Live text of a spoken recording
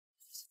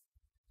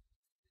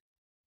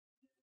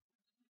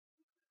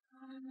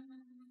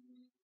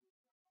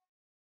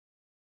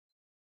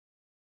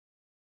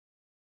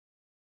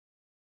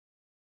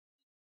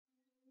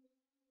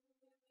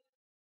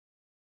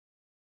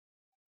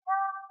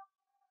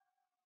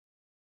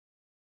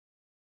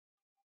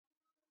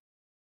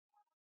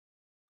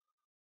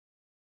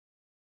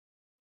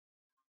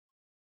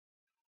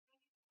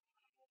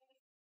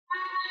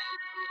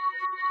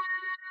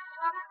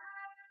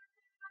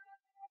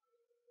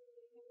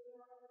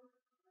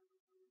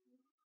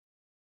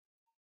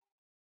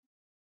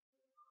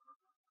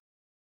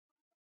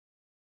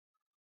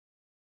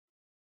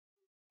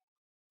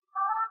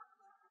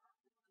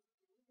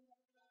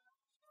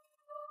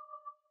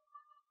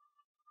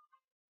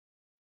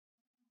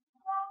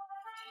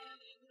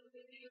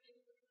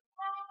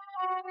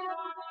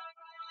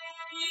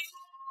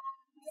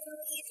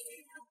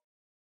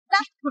来，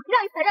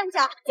让一踩让一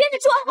脚，坚持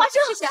住啊，华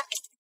生！谢谢。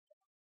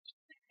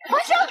华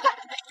生，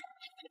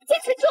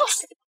坚持住！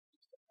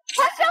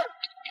华生，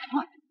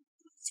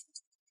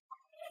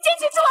坚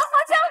持住啊，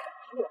华生！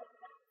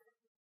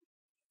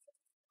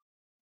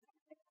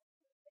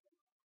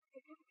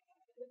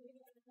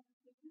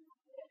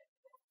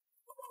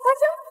华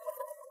生，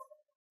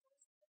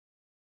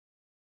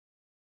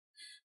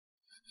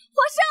华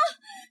生，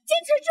坚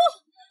持住！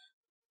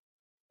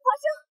华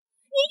生，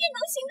你一定能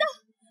行的，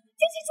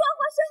坚持住啊，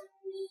华生！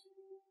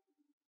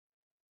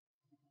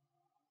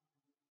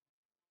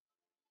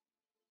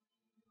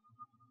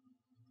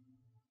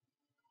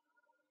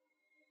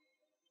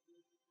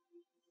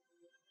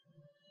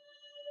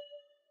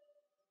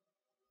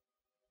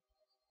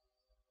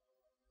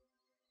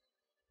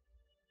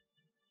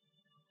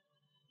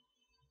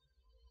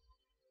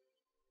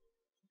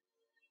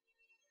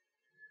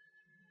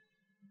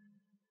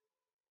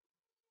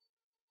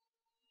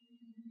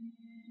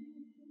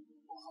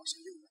好像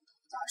又闻到了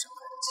大上海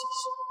的气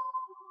息。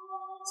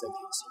3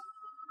天前，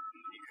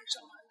离开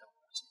上海到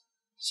梧县，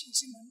信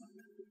心满满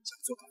的想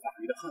做个法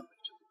律的捍卫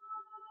者，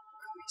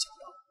可没想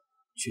到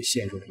却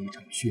陷入了一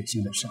场血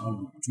腥的杀戮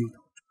与追悼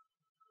中。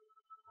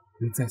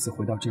能再次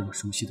回到这个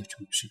熟悉的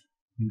城市，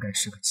应该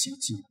是个奇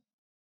迹。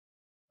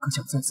可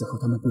想再次和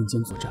他们并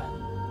肩作战，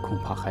恐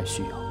怕还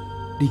需要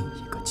另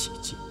一个奇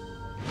迹。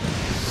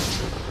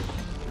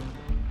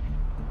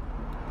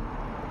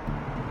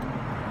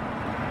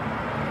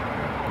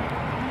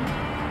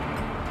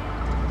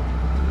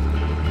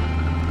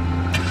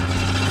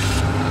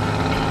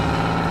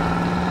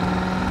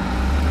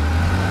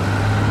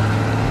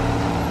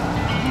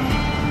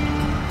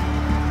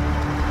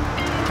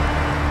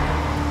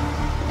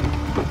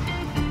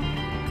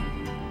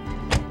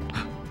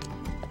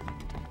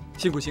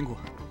辛苦辛苦，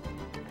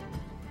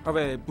二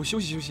位不休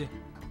息休息？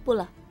不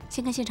了，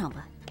先看现场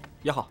吧。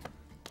也好。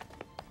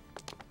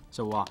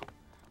小吴啊，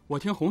我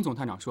听洪总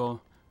探长说，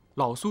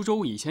老苏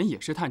州以前也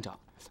是探长，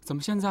怎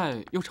么现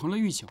在又成了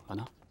狱警了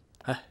呢？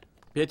哎，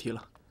别提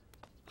了，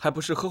还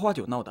不是喝花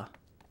酒闹的。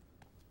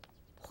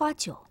花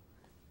酒？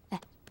哎，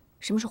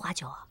什么是花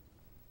酒啊？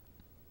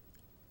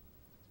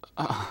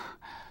啊，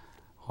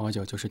喝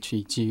酒就是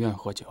去妓院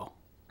喝酒。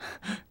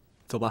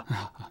走吧。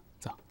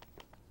走。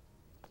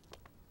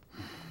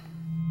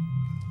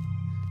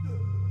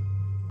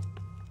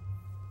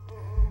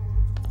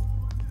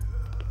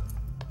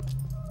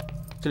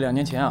这2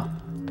年前啊，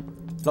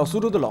老苏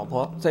州的老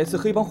婆在一次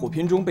黑帮火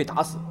拼中被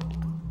打死。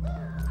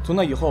从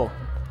那以后，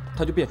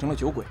他就变成了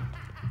酒鬼，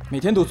每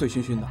天都醉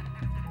醺醺的，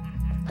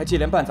还接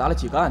连办砸了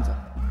几个案子，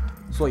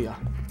所以啊，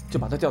就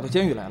把他调到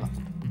监狱来了。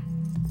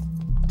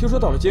听说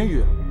到了监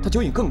狱，他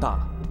酒瘾更大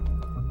了，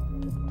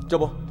这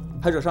不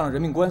还惹上了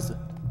人命官司。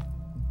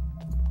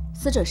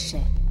死者是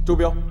谁？周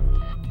彪，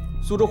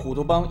苏州虎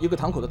头帮一个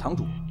堂口的堂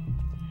主。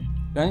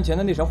2年前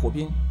的那场火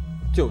拼，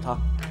就有他。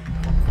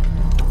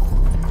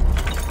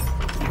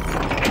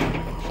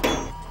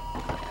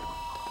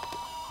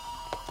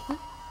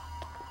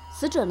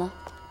死者呢？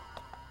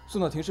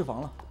送到停尸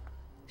房了。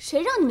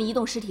谁让你们移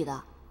动尸体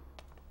的？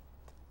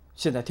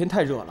现在天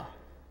太热了，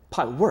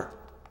怕有味儿。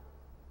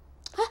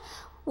哎，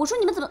我说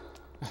你们怎么……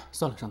哎，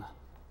算了，胜男。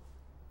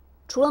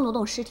除了挪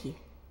动尸体，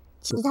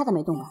其他的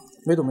没动吧？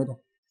没动，没动。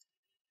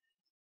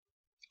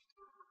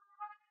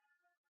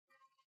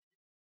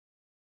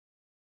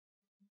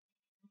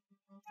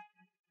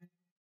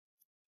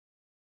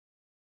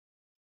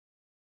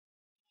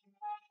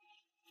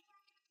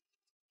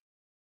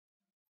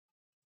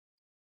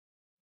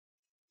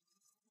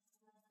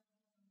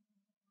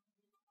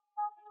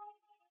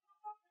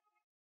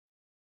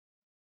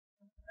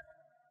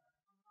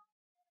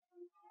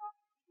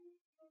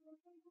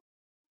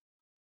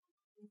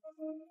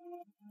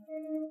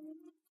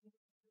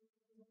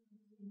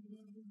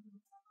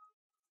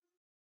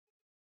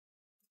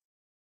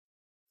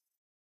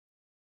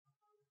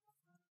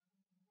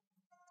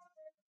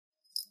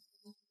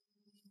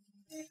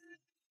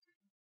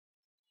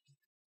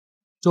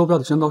周彪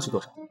的身高是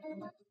多少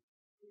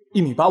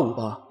？1.85米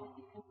吧。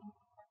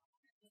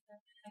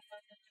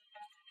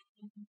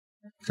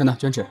胜男，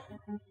卷尺。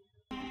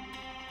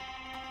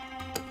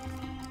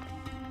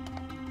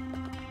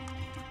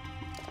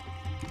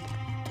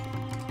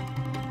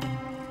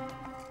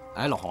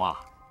哎，老洪啊，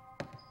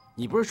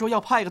你不是说要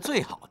派个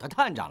最好的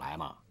探长来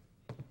吗？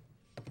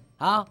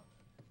啊，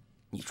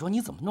你说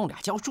你怎么弄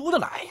俩教书的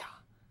来呀？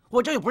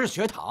我这又不是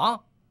学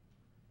堂。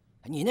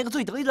你那个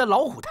最得意的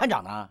老虎探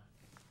长呢？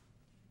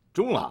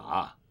中了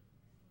啊！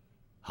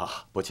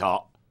啊，不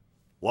巧，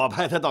我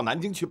派他到南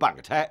京去办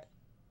个差。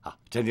啊，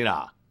陈警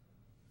长，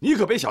你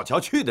可别小瞧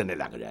去的那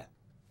2个人，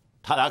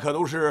他俩可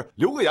都是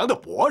留个洋的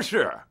博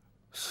士。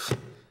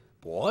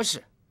博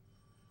士？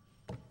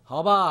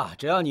好吧，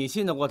只要你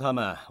信得过他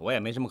们，我也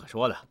没什么可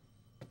说的。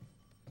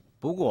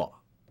不过，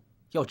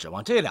要指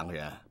望这2个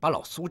人把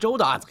老苏州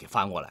的案子给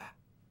翻过来，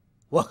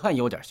我看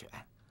有点悬。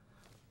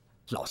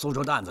老苏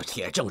州的案子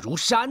铁证如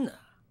山呢。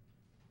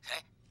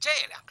哎，这2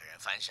个人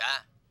翻山，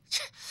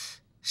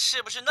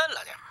是不是嫩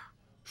了点儿？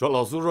说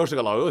老苏州是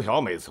个老油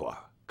条没错，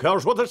可要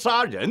说他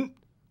杀人，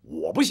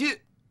我不信。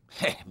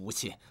嘿，不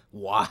信，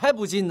我还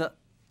不信呢。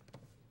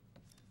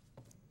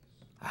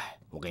哎，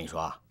我跟你说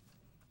啊，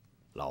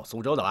老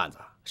苏州的案子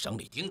审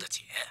理盯得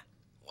紧，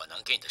我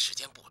能给你的时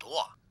间不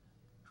多。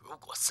如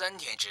果3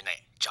天之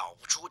内找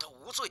不出他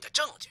无罪的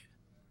证据，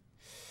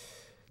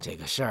这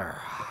个事儿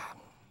啊，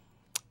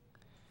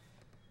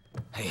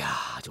哎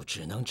呀，就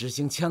只能执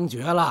行枪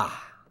决了。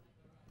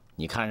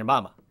你看着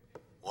办吧。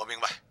我明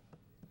白。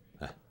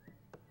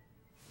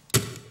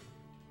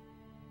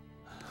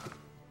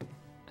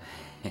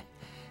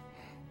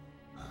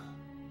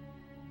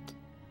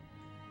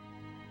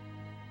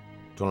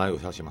钟兰有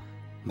消息吗？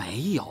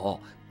没有，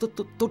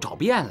都找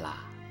遍了。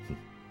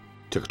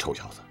这个臭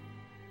小子，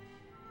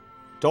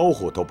招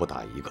呼都不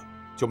打一个，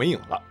就没影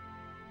了。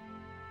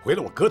回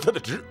来我革他的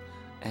职。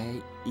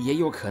也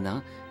有可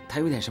能他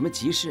有点什么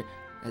急事，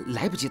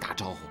来不及打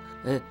招呼。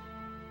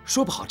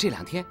说不好这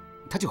2天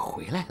他就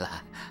回来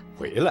了。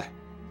回来？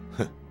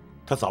哼，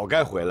他早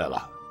该回来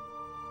了。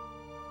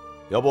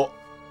要不，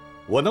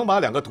我能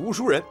把2个读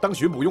书人当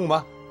巡捕用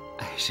吗？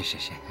是。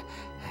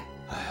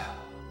哎呀，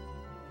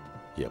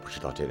也不知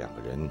道这2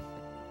个人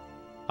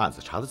案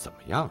子查得怎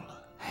么样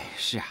了。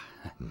是啊。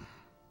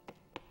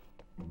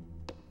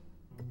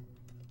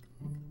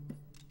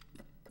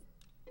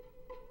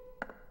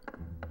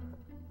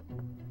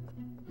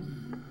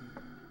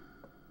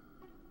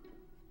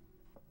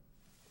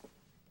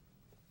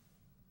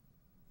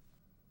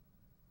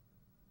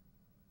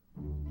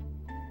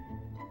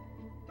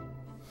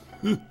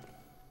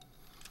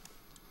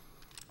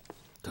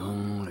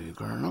噔里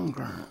咯楞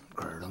咯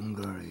咯楞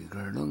咯里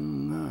咯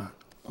楞啊！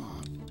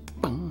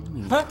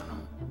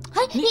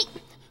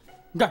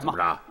你干什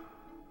么？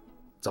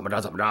怎么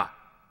着？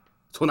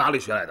从哪里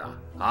学来的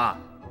啊？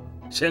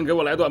先给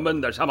我来段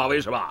闷的杀马威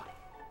是吧？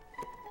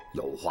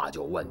有话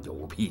就问，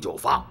有屁就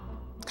放。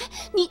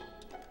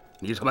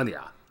你什么你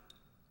啊？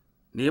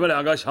你们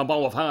2个想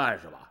帮我翻案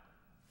是吧？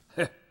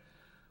嘿，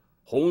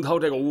洪涛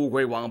这个乌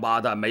龟王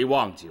八蛋没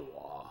忘记我。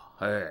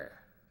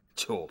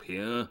就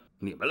凭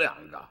你们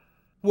2个，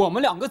我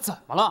们2个怎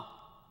么了？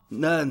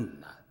嫩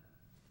呢，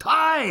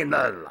太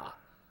嫩了。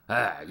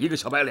一个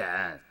小白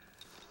脸，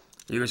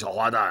一个小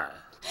花旦。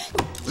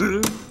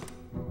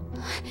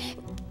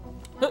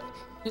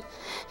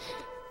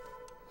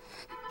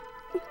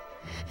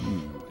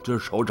这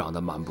手长得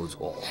蛮不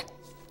错。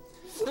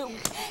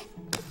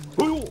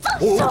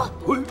放手！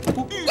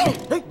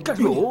干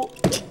什么？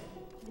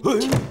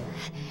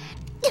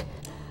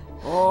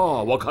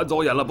哦，我看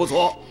走眼了，不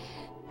错，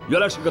原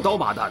来是个刀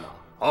马旦呢。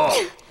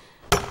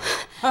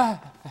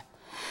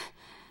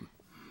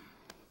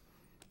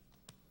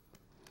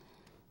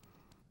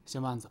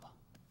掀腕子吧。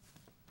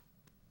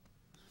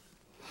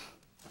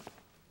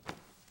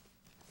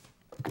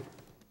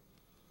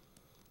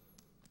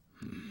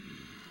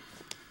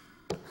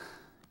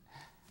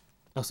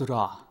老苏州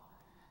啊，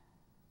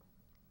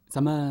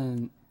咱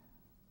们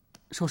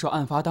说说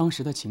案发当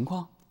时的情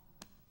况。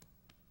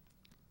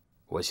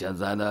我现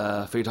在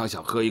呢，非常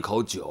想喝一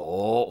口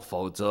酒，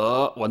否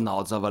则我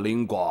脑子不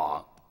灵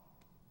光。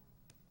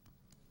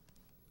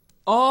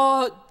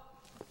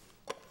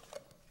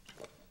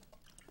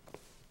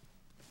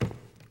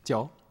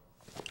酒，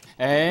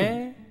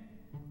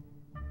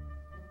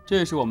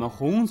这是我们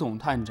洪总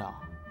探长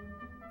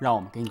让我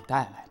们给你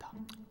带来的。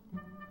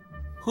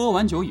喝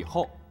完酒以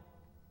后，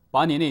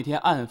把你那天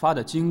案发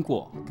的经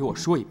过给我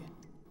说一遍。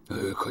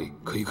可以。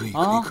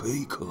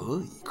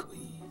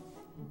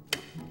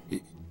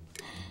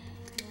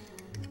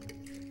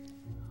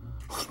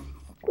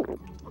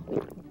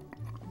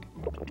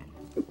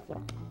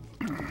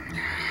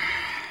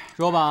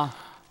说吧，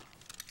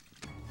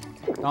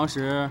当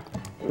时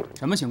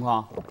什么情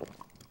况？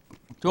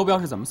周彪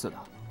是怎么死的？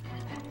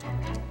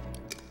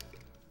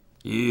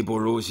义不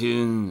如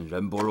心，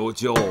人不如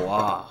旧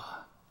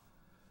啊！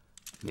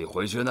你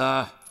回去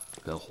呢，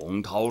跟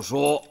洪涛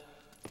说，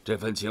这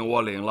份情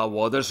我领了，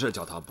我的事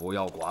叫他不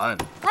要管。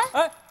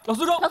老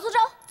苏州，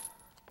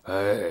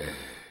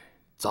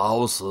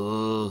早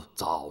死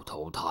早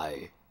投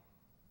胎。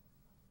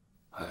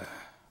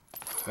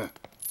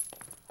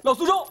老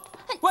苏州，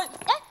喂！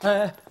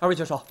二位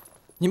教授，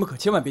你们可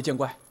千万别见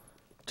怪，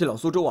这老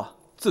苏州啊，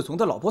自从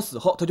他老婆死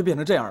后，他就变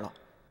成这样了。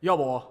要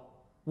不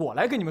我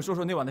来跟你们说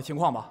说那晚的情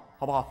况吧，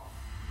好不好？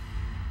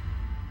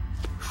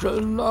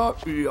伸了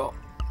右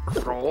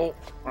手，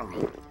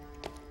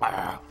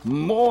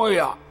摸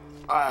呀，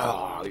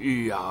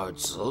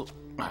子，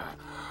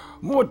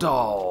摸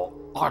到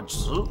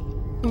子，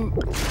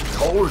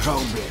头上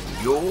便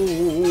有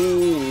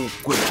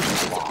桂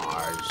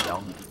花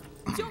香。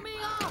救命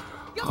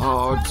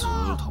啊！子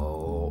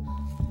头。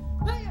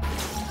哎呀！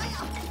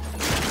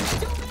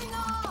救命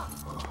啊！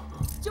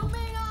救命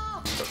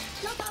啊！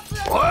要打死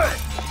人！喂，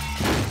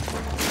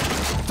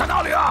在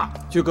哪里啊？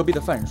据隔壁的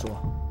犯人说，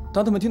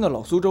当他们听到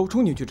老苏州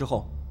冲进去之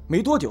后，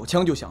没多久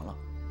枪就响了。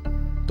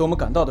等我们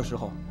赶到的时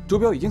候，周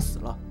彪已经死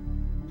了，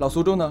老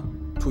苏州呢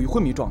处于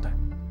昏迷状态，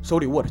手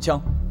里握着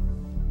枪。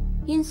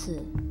因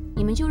此，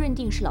你们就认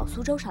定是老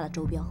苏州杀了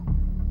周彪？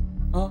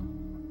啊？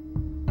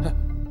哎，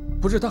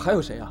不是他还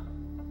有谁啊？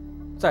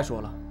再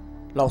说了，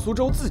老苏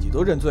州自己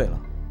都认罪了。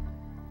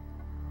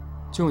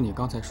就你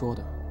刚才说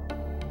的，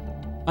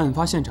案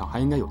发现场还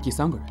应该有第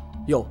3个人。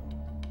有，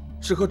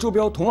是和周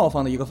彪同牢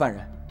房的一个犯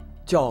人，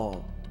叫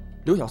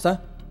刘小三。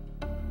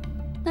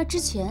那之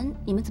前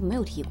你们怎么没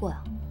有提过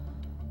呀？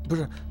不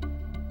是，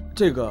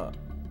这个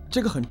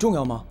很重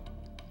要吗？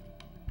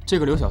这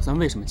个刘小三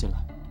为什么进来？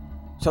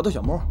小偷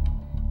小摸。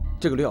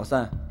这个刘小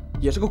三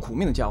也是个苦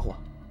命的家伙，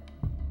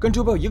跟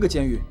周彪一个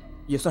监狱，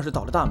也算是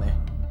倒了大霉。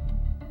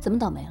怎么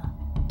倒霉了？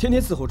天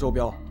天伺候周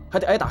彪，还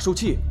得挨打受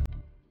气。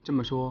这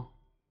么说，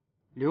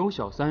刘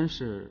小三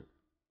是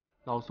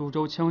老苏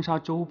州枪杀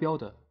周彪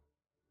的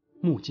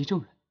目击证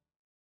人，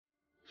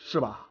是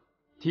吧？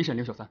提审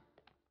刘小三。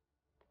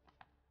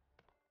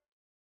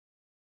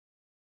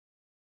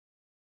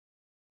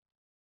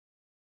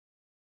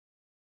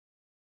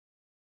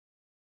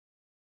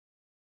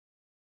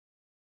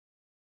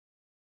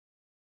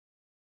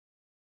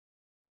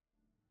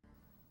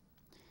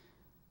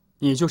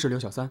你就是刘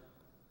小三？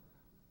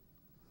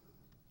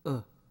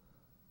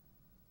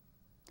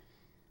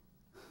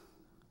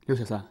刘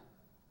小三，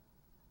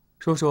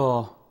说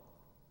说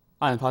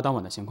案发当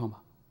晚的情况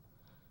吧。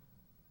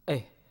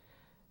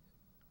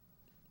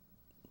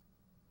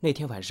那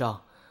天晚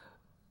上，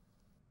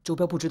周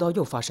彪不知道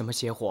又发什么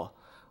邪火，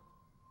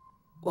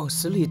往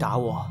死里打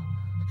我。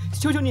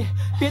求求你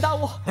别打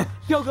我，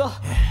彪哥，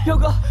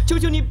求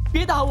求你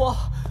别打我，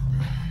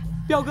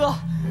彪哥，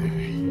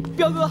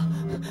彪哥。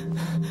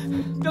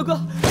彪哥，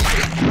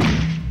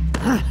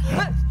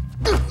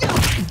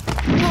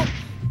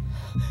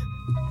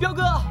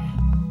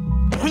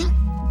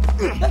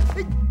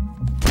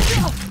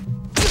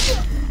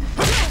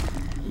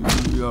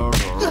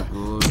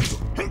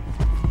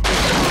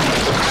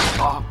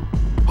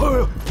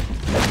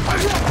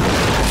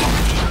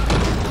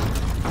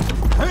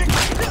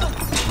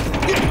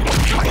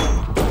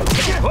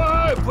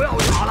不要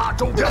打了，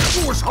周彪，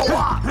住手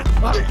啊！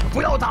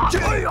不要打！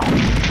哎呀！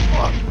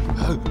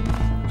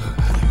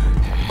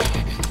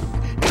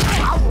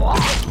打我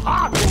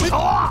啊！住手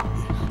啊！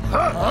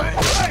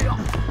哎呀！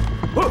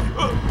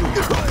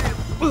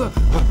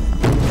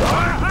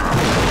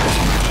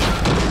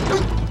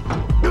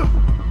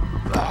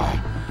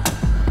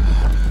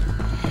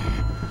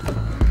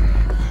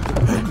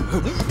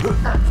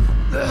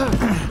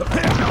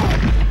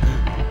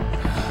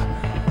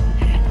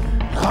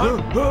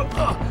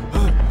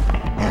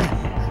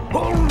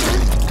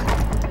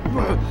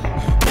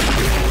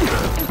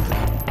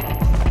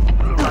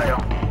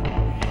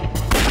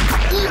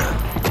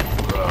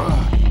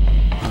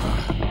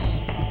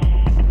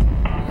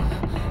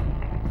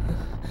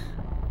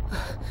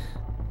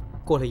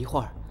过了一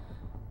会儿，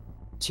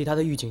其他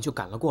的狱警就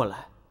赶了过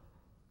来。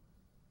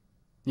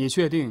你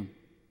确定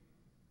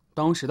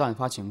当时的案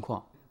发情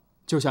况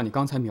就像你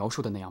刚才描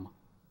述的那样吗？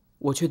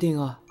我确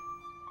定啊。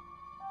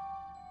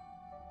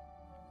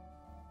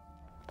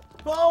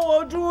放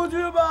我出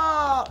去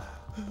吧！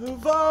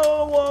放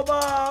我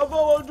吧！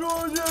放我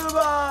出去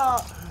吧！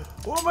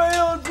我没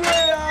有罪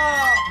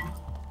啊！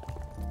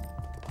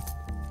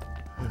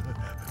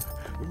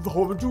放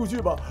我们出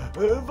去吧！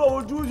放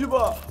我出去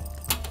吧！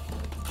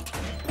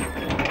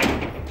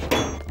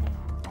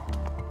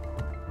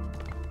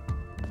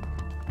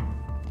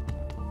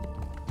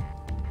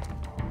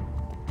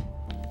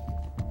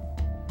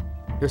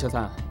刘小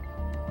三，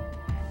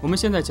我们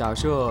现在假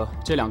设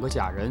这2个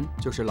假人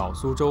就是老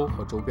苏州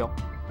和周彪，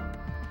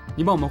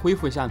你帮我们恢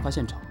复一下案发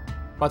现场，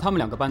把他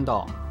们2个搬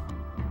到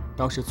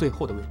当时最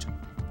后的位置。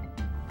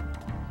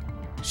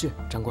是，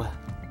长官。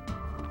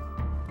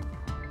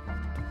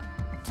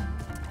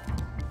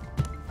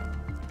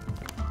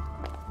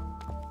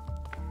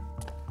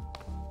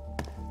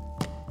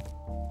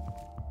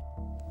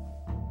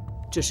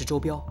这是周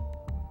彪。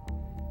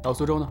老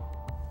苏州呢？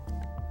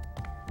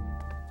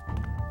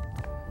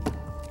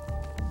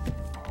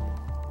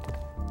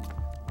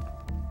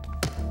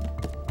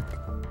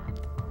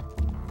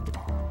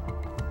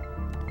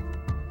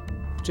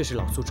这是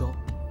老苏州。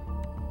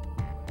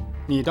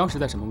你当时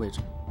在什么位置？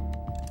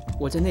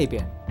我在那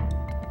边。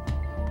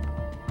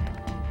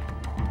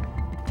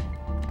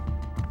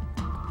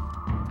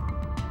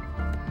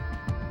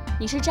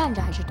你是站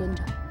着还是蹲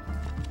着？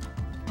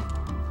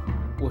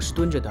我是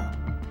蹲着的。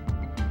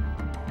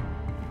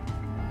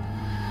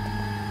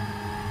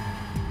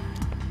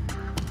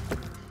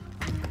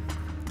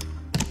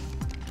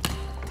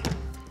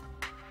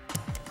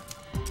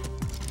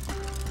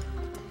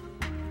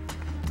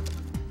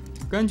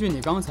根据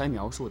你刚才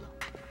描述的，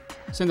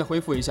现在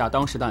恢复一下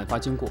当时的案发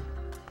经过。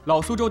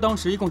老苏州当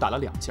时一共打了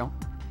2枪，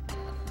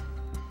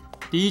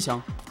第1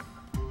枪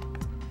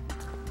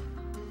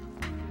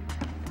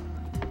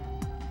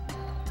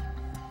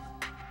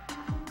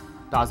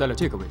打在了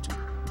这个位置，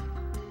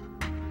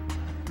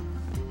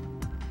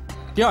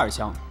第2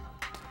枪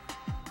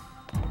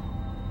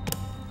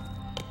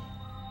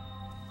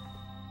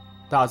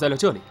打在了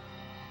这里，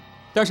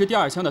但是第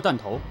2枪的弹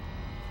头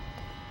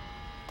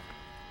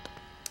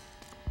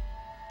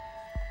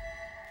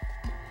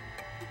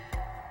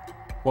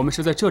我们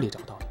是在这里找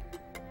到的。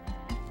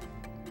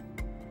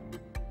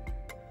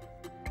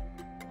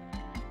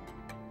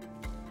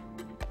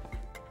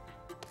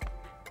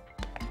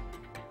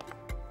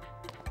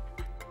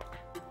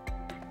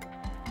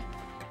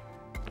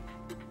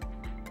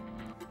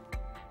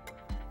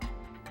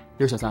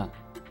刘小三，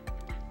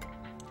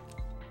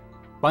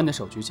把你的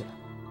手举起来。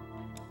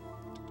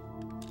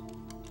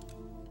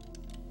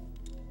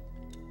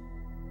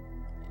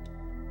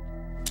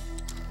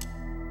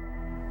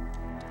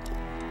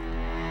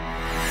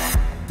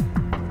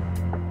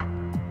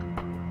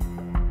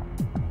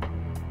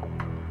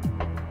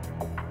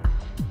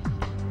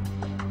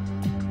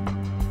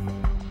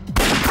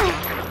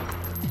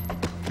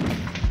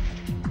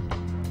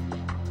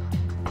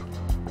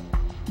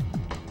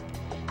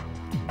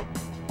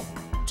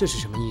这是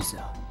什么意思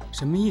啊？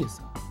什么意思？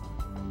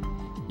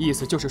意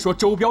思就是说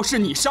周彪是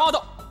你杀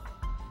的。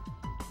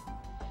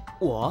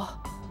我？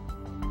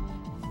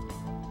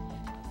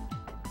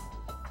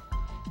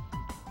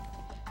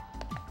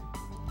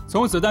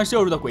从子弹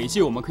射入的轨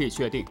迹，我们可以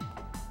确定，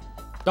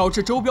导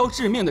致周彪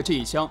致命的这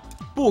一枪，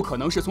不可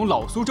能是从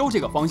老苏州这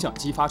个方向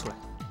激发出来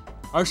的，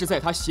而是在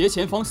他斜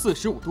前方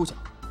45度角，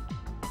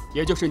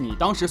也就是你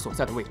当时所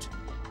在的位置。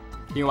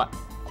另外，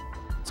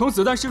从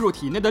子弹射入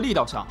体内的力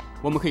道上，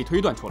我们可以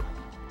推断出来。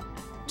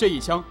这一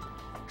枪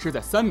是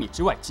在3米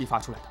之外激发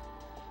出来的，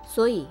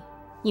所以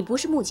你不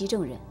是目击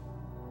证人，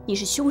你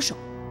是凶手。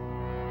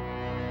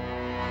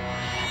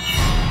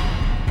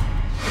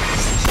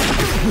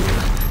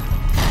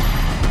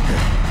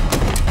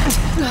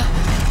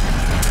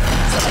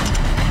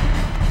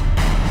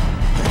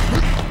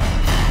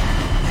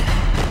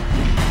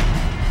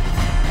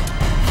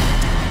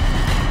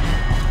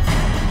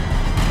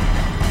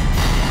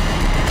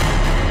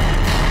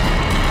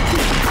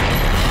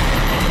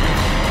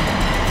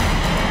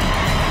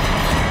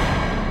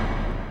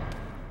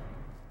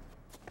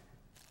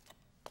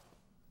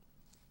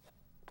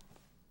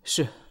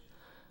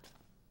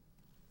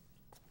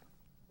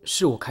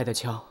是我开的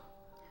枪。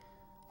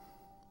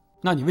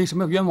那你为什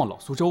么要冤枉老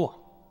苏州啊？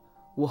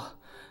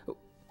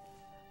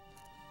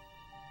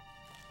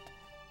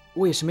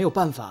我也是没有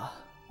办法。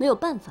没有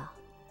办法？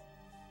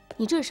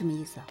你这是什么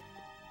意思啊？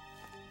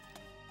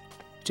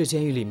这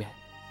监狱里面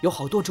有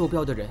好多周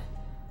彪的人，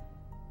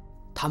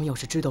他们要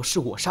是知道是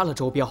我杀了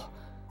周彪，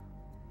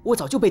我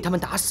早就被他们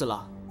打死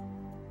了。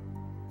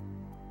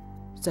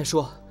再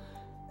说，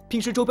平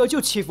时周彪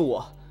就欺负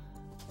我，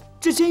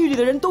这监狱里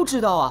的人都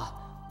知道啊。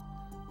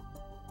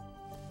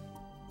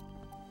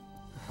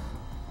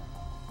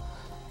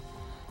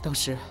当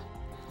时，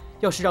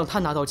要是让他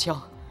拿到枪，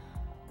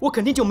我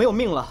肯定就没有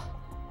命了。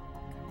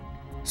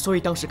所以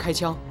当时开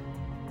枪，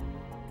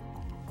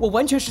我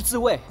完全是自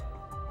卫。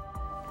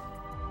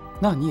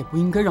那你也不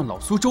应该让老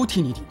苏州替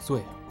你顶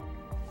罪啊。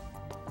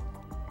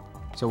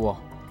小吴，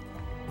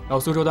老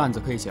苏州的案子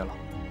可以结了，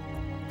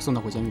送他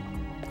回监狱吧。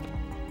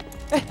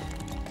哎，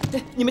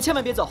你们千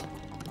万别走，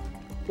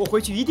我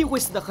回去一定会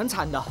死得很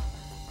惨的。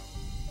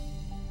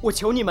我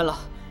求你们了，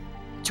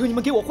求你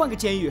们给我换个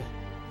监狱。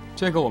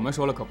这个我们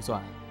说了可不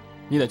算，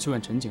你得去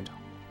问陈警长。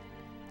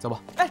走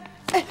吧。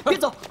哎，别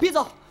走，别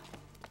走。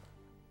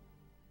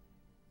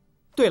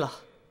对了，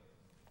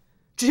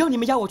只要你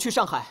们押我去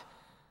上海，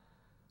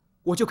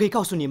我就可以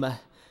告诉你们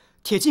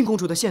铁镜公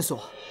主的线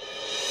索。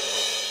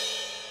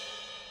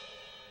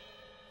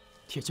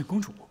铁镜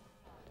公主？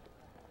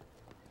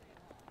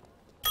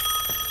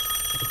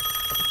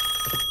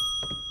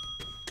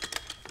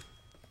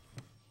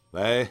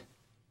喂，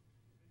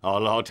哦，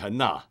老陈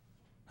呐，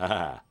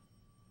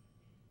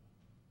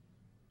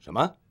什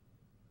么？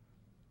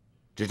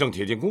指证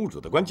铁镜公主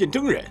的关键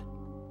证人？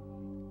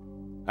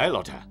哎，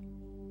老陈，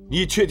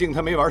你确定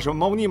他没玩什么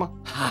猫腻吗？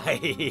哎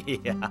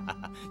呀，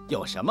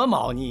有什么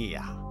猫腻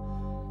呀？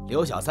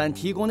刘小三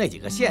提供那几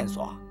个线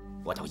索，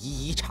我都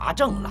一一查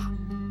证了，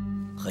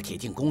和铁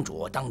镜公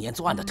主当年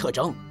作案的特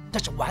征，那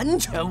是完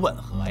全吻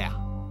合呀！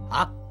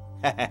啊，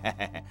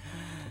哎，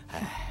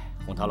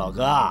洪涛老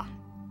哥，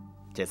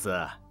这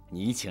次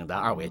你请的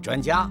2位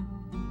专家，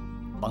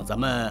帮咱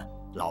们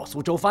老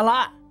苏州翻了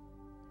案，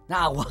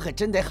那我可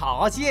真得好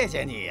好谢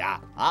谢你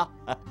呀！啊，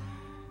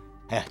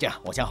哎呀，这样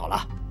我想好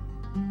了，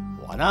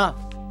我呢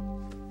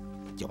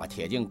就把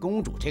铁镜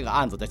公主这个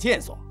案子的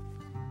线索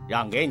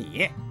让给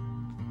你，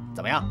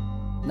怎么样？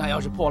那要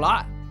是破了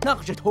案，那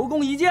可是头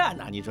功一件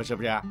呐，你说是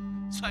不是？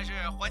算是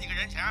还你个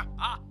人情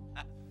啊！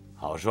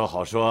好说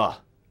好说。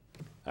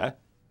哎，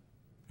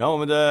让我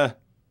们的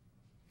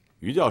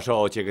于教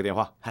授接个电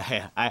话。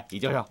哎，于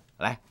教授，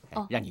来，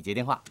让你接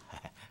电话。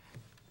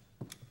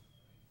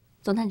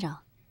总探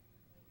长，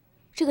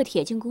这个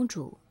铁镜公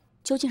主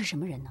究竟是什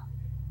么人呢？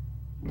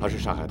她是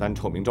上海滩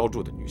臭名昭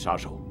著的女杀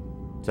手，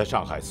在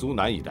上海苏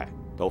南一带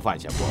都犯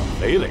下过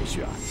累累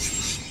血案，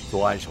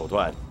作案手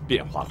段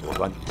变化多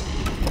端，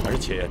而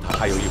且她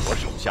还有一伙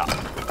手下，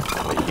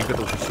每一个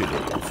都是训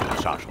练有素的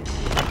杀手。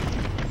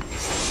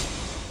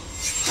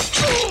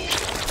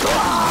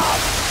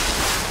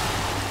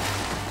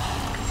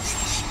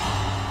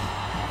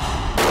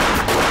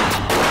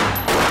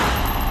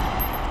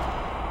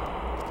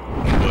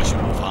各巡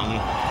捕房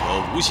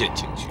和无县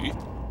警局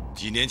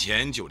几年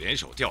前就联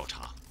手调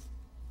查，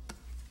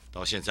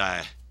到现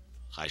在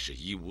还是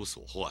一无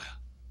所获呀。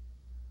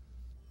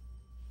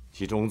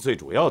其中最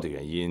主要的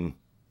原因，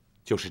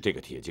就是这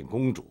个铁镜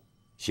公主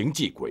行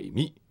迹诡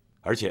秘，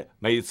而且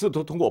每次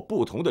都通过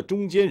不同的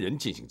中间人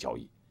进行交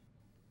易。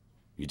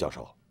于教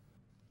授，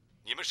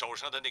你们手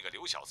上的那个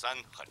刘小三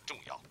很重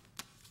要，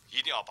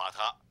一定要把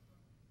他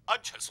安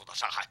全送到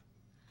上海。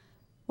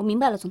我明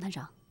白了，总探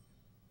长，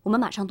我们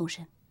马上动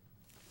身。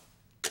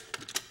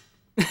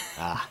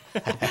啊，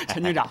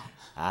陈警长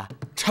啊，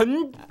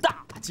陈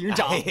大警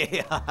长，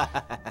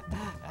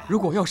如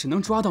果要是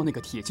能抓到那个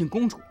铁镜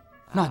公主，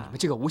那你们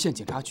这个无县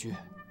警察局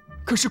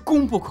可是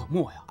功不可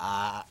没呀！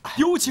啊，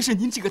尤其是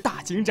您这个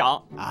大警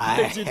长，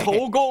得记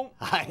头功。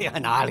哎呀，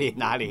哪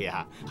里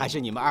呀，还是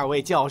你们二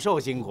位教授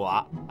辛苦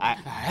啊！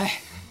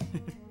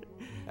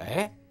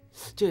哎，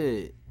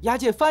这押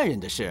解犯人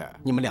的事，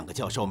你们两个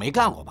教授没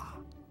干过吧？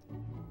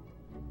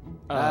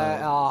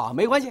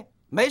没关系，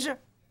没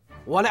事，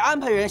我来安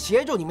排人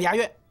协助你们押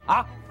运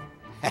啊。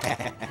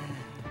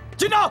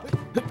警长，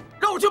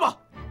让我去吧。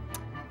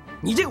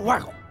你这个无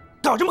二狗，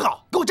搞什么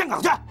搞？给我站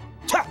岗去！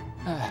去！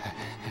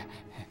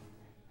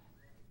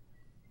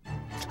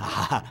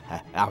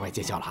二位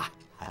见笑了啊！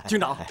警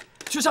长，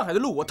去上海的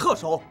路我特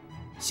熟，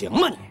行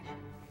吗你？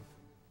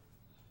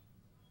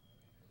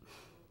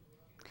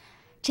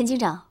陈警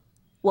长，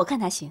我看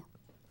他行。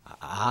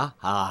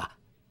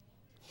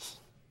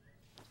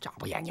眨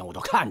巴眼睛我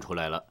都看出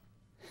来了。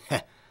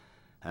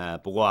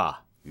不过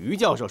于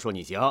教授说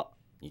你行，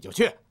你就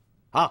去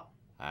啊！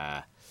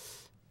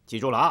记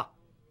住了啊，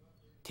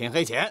天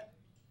黑前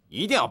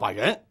一定要把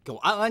人给我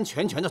安安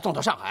全全的送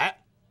到上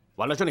海，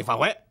完了顺利返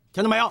回，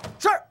听到没有？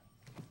是。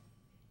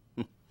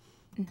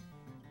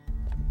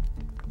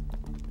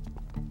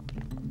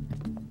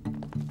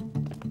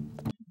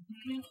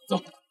走。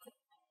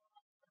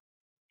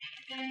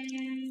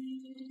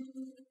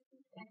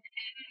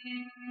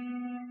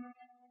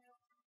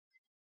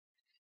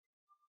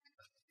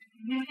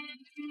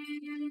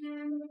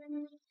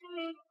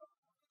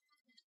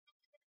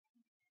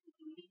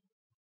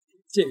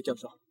谢谢教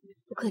授。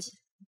不客气。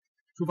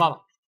出发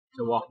吧，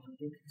小吴，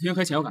天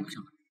黑前要赶到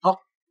上海。好。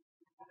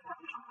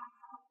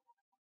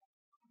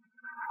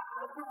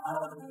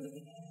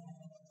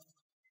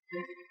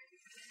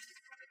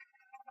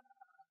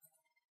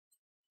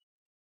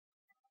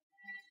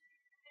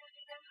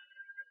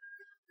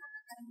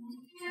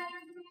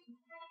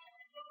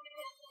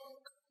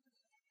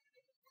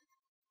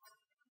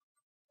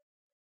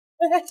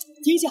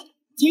停一下！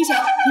停一下！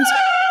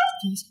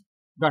停一下！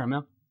你干什么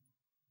呀？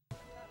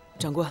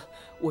长官，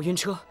我晕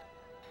车，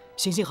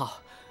行好，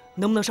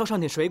能不能捎上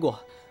点水果，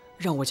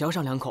让我嚼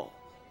上2口，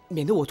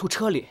免得我吐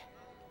车里。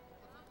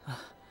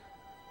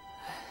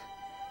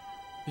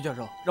于教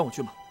授，让我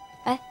去吧。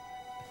哎，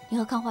你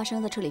和康华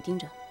生在车里盯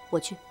着，我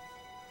去。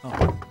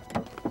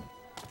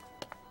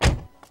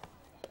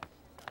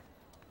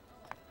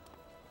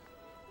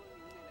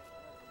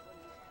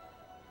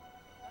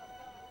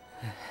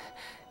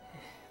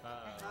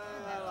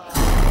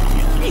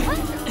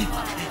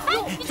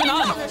去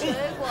哪？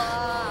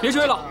别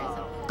追了，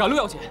赶路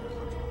要紧。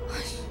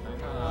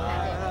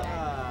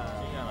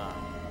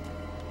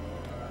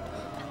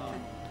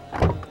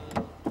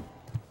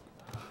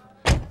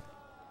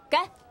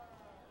该。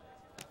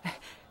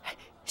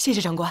谢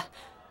谢长官。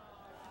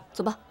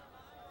走吧。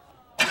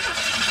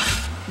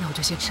那我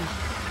就先吃了。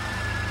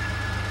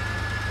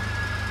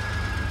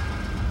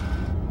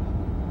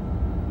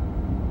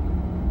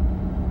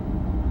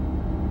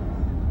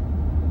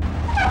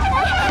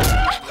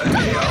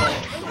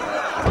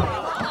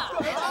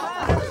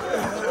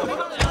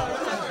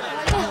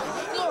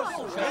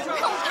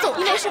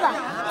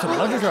怎么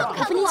了这是？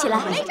我扶你起来。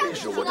没长记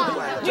性啊！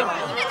你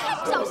也太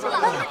不小心了！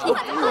你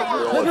敢干嘛呀？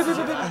别！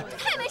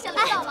太危险了，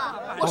知道吗？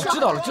我说，知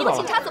道了。你们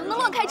警察怎么能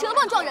乱开车、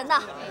乱撞人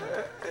呢？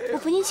我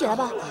扶你起来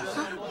吧。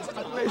啊，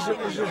没事。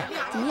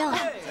怎么样？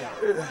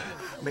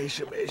没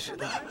事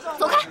的。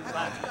走开！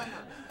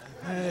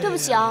对不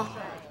起啊。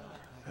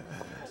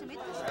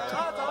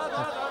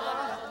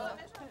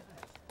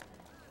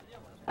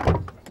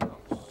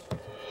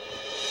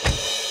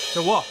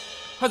小吴，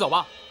快走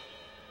吧。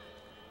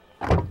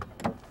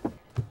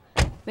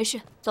没事，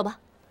走吧。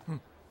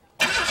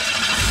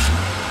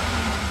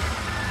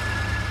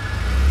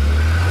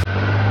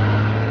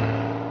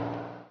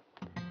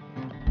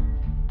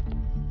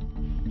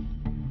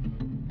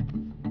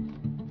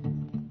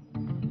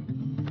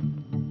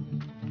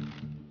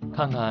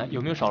看看有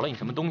没有少了你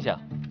什么东西啊？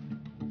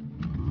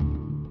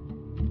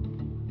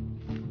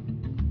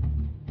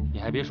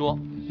还别说，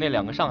那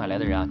2个上海来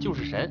的人啊，就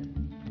是神。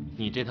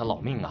你这条老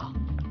命啊，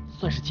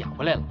算是捡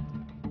回来了。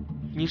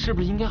你是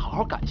不是应该好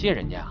好感谢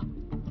人家啊？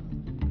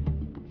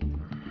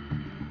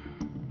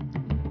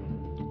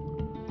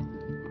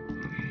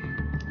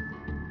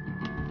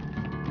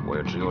我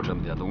也只有这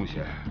么点东西，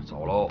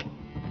走喽。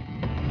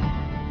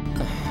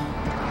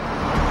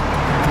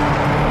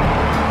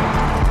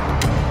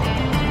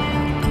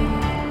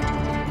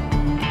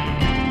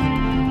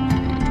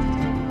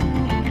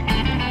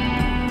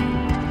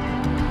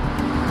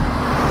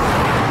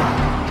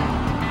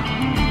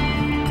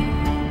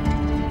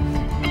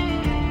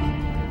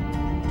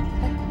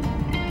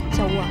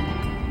小吴，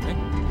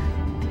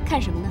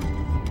看什么呢？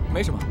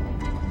没什么。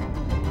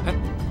哎，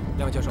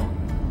两位教授，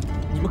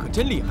你们可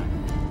真厉害！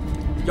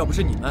要不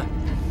是你们，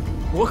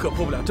我可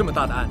破不了这么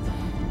大的案子。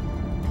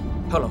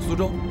还有老苏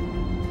州，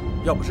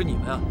要不是你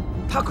们啊，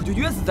他可就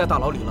冤死在大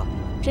牢里了。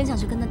真想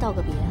去跟他道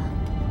个别啊！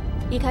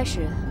一开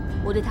始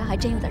我对他还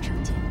真有点成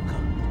见。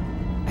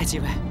哎，几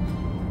位，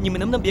你们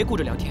能不能别顾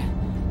着聊天，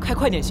开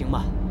快点行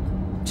吗？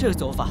这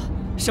走法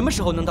什么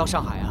时候能到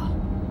上海啊？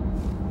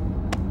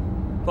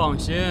放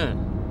心，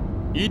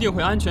一定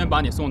会安全把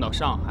你送到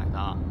上海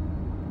的。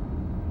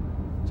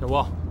小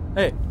吴，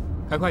哎，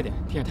开快点，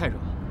天也太热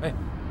了。哎。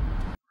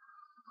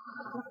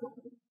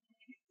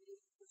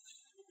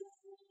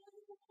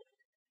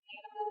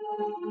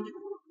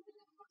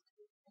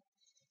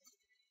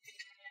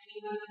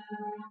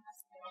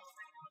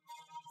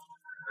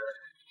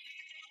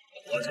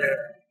伙计，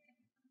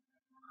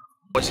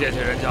我谢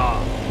谢人家。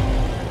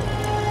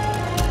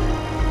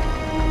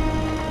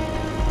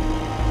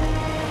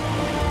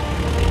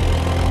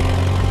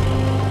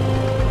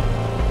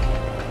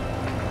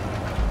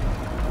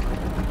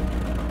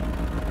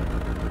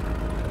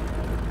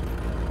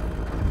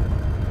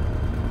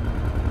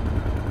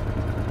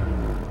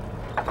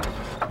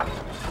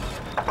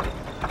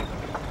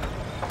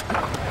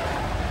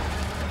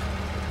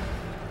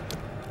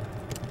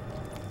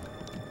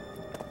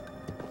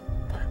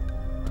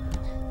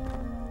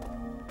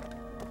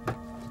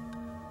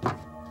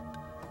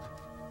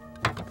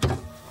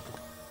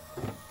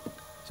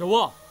小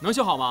吴，能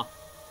修好吗？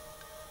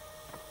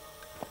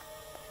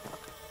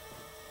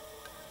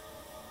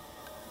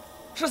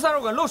是散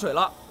热管漏水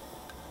了，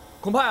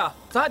恐怕呀，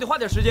咱还得花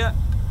点时间。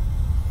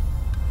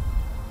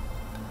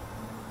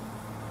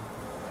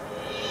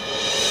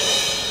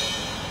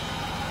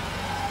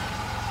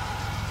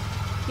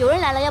有人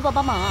来了，要不要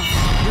帮忙啊？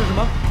这是什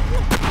么？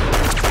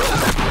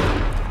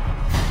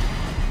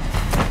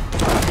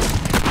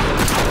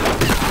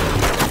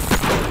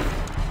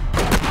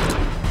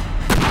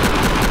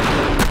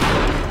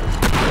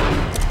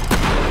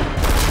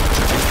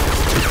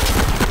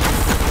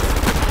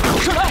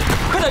胜男，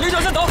快点离脚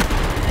先走！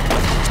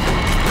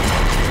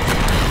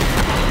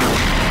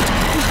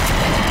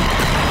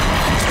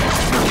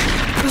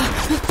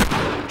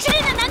是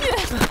那男女。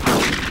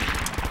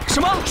什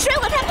么？水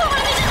火太碰了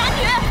那个男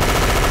女。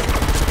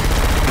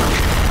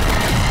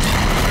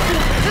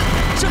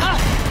胜男，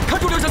看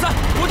住刘小三，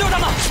我救他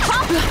们。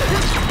好。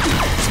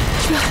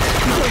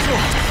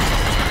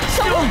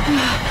小吴，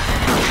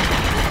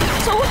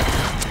小吴。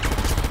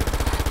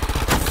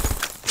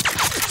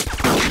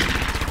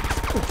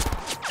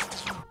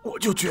我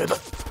就觉得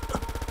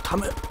他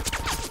们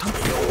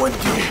有问题。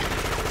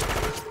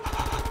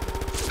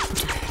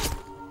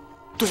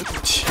对不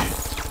起，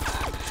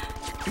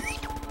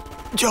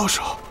教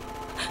授。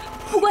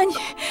不怪你，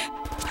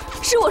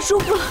是我疏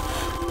忽了。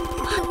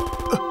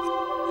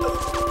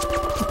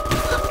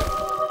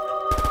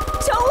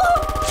小吴，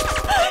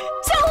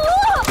小吴，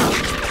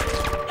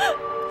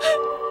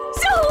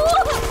小吴！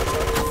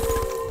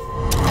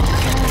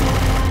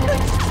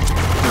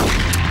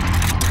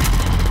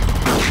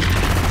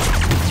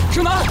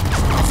胜男，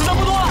子弹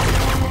不多了，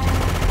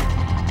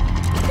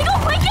你给我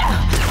回去！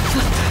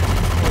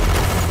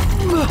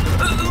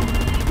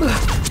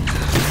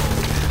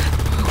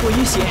我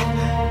晕血。起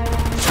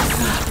来！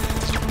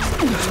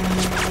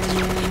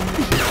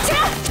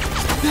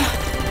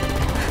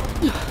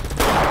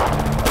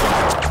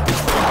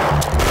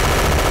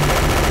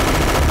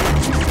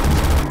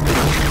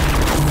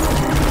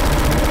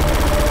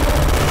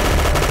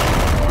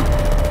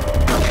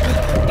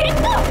别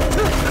动！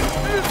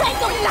再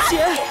动打死你！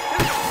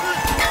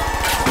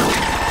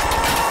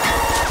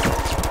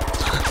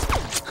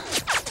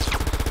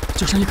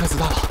就剩1颗子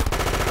弹了。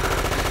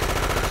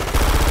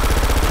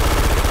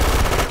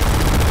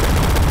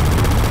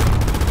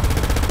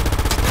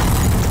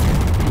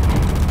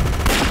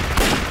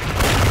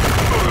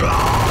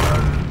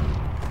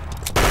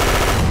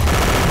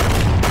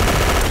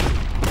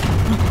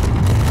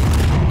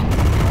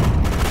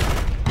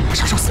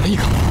杀手死了1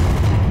个。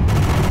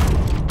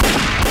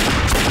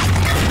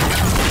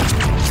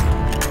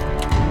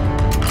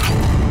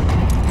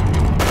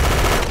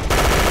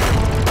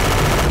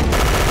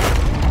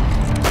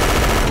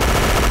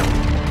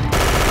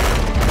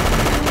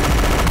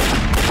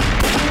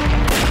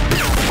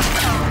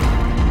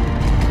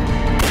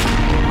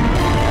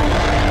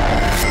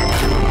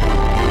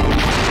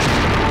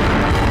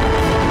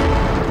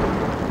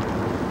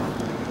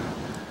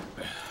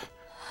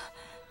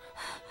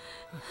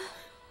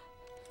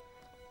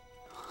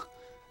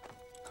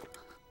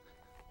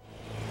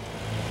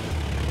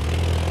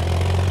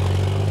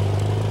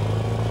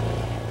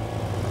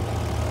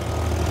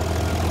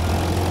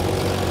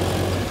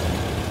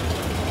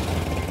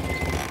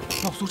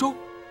苏州，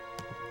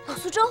老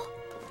苏州，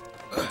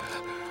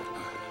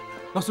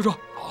老苏州，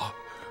好。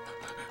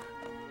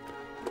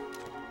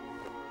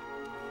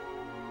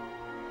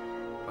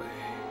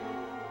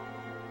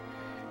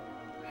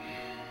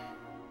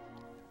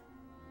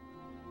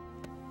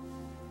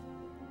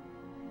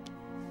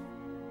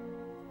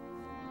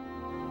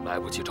来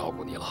不及照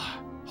顾你了，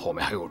后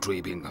面还有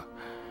追兵啊！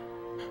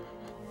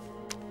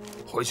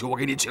回去我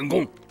给你请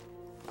功。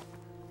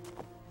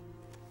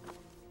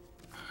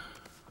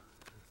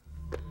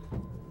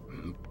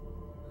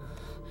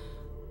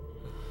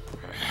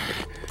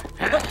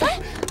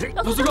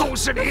老苏州，都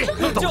是你，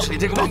都是你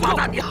这个王八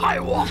蛋，你害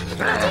我！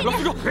老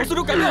苏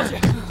州，赶紧去！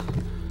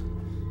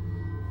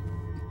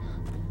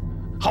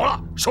好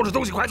了，收拾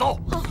东西，快走！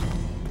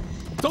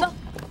走。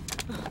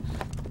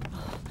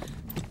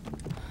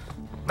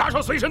拿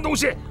上随身东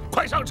西，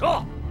快上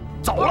车，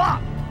走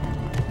了。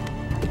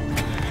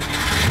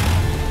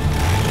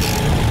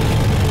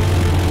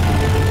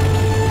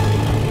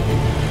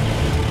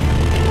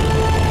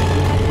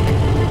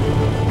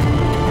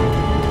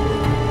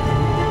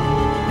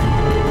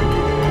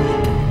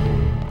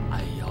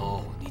哎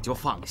呦，你就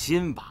放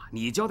心吧，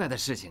你交代的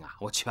事情啊，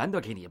我全都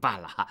给你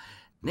办了。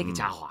那个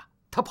家伙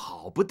他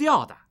跑不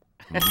掉的。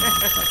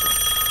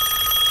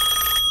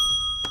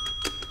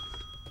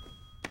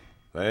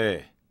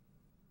喂。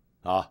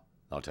啊，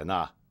老陈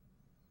呐！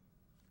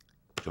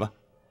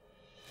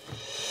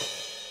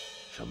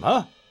什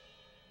么？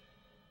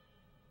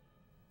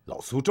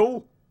老苏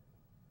州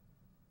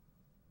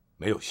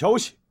没有消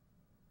息。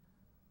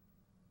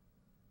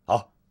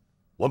好，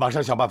我马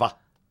上想办法。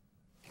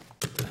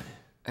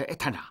哎，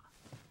探长，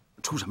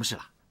出什么事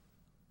了？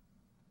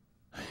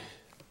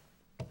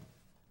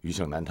于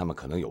胜男他们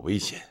可能有危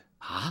险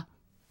啊！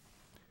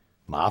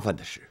麻烦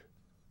的是，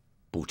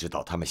不知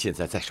道他们现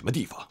在在什么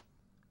地方。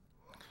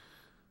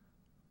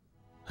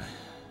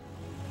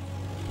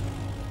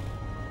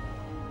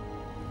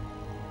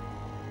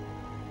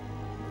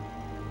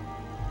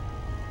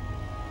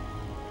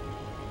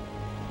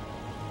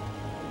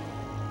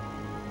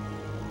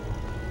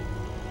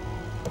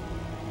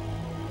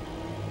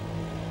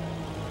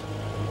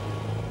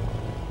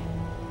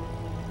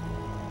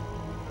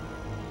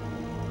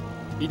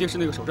一定是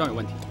那个手杖有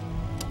问题，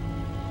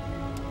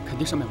肯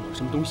定上面抹了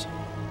什么东西。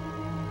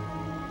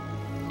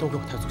都给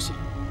我太仔细。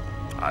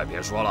哎，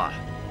别说了，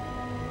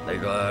那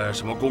个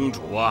什么公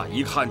主啊，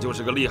一看就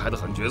是个厉害的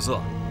狠角色，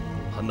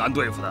很难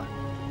对付的。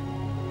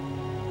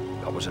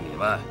要不是你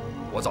们，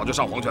我早就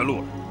上黄泉路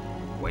了。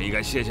我应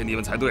该谢谢你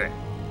们才对。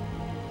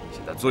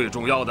现在最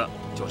重要的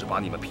就是把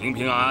你们平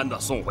平安安的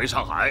送回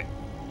上海。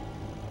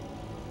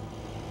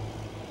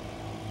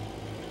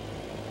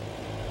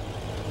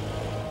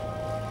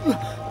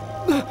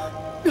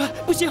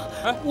不行，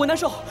我难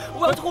受，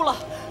我要吐了。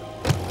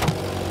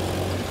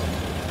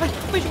哎，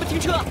为什么停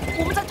车？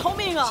我们在逃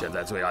命啊！现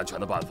在最安全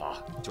的办法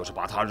就是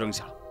把它扔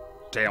下，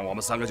这样我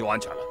们3个就安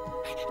全了。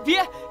别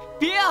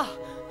啊！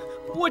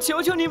我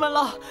求求你们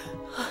了！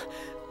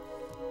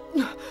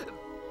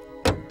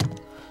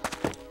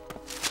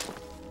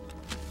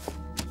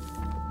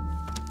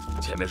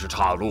前面是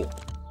岔路，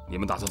你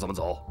们打算怎么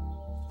走？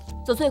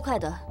走最快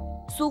的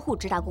苏沪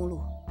直达公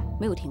路，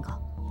没有停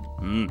靠。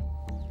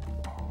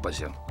不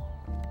行。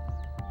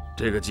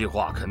这个计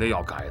划肯定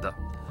要改的，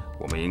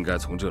我们应该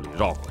从这里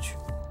绕过去。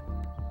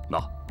那，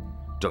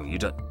正一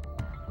镇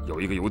有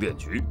一个邮电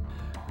局，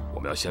我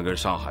们要先跟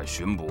上海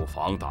巡捕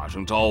房打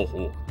声招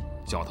呼，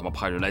叫他们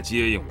派人来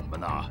接应我们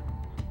呢。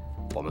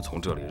我们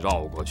从这里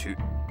绕过去，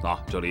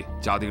这里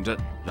嘉定镇，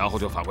然后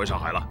就返回上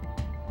海了。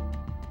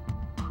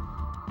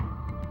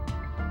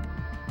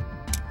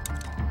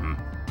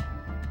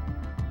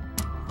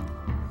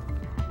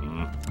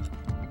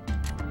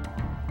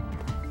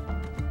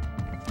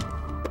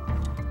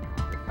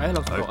哎，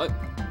老苏州，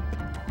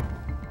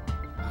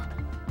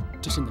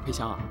这是你的配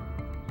枪啊？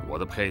我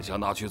的配枪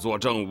拿去做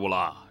证物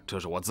了，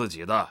这是我自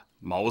己的，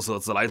毛瑟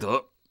自来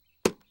德，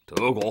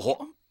德国货。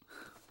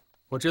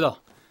我知道，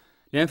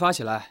连发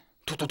起来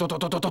突，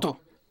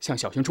像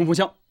小型冲锋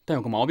枪，但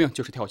有个毛病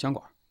就是跳枪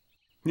管。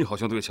你好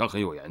像对枪很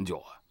有研究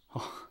啊。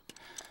哦，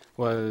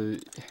我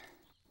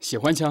喜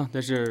欢枪，但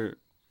是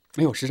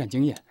没有实战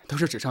经验，都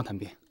是纸上谈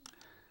兵。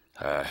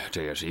哎，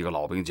这也是一个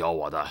老兵教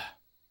我的。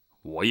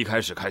我一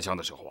开始开枪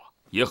的时候啊，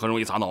也很容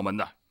易砸脑门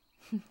的。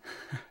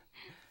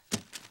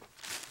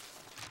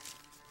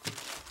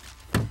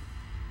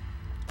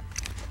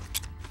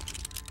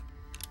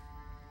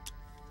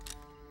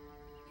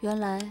原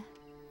来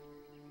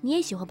你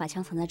也喜欢把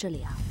枪藏在这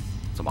里啊？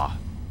怎么，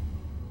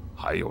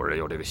还有人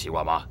有这个习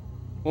惯吗？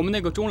我们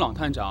那个中朗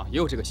探长也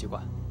有这个习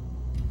惯。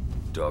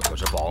这可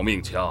是保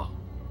命枪，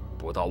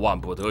不到万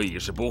不得已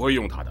是不会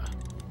用它的。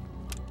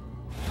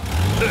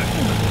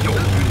又晕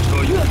车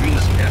又晕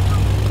血，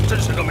真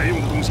是个没用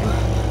的东西。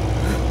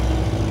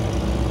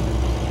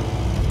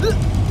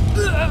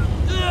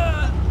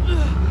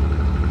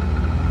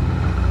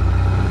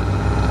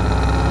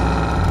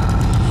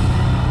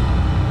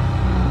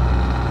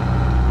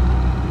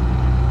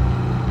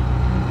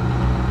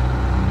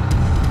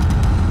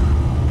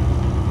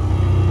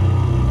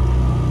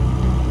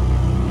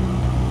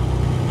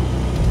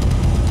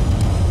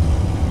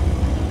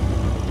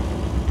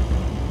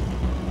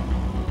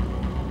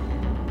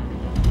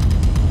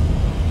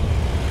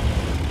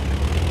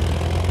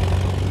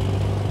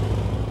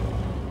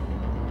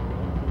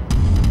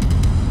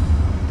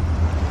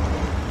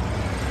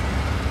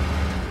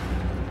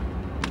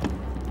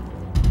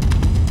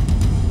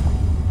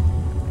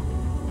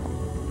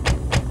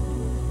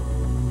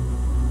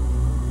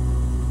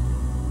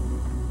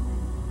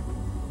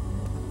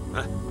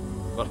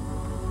车了，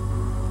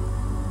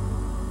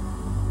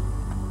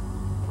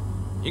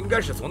应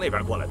该是从那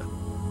边过来的。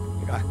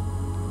你看，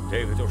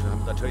这个就是他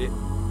们的车印。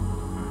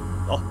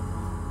走。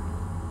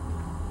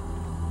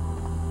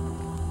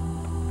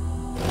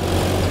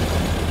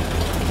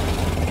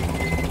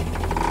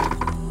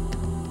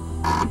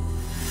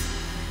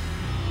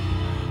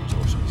就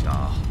剩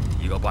下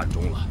1个半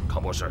钟了，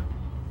康博士，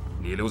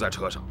你留在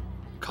车上，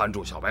看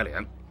住小白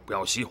脸，不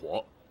要熄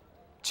火，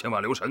千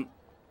万留神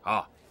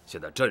啊！现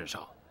在镇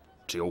上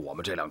只有我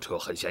们这辆车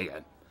很显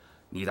眼，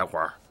你待会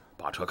儿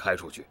把车开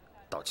出去，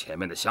到前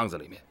面的箱子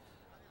里面，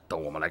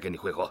等我们来跟你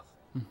会合。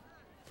嗯，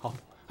好。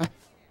哎，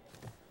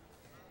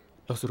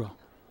老苏州，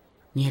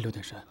你也留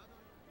点神。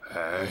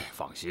哎，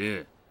放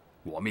心，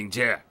我命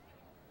贱。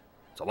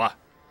走吧。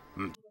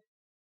嗯。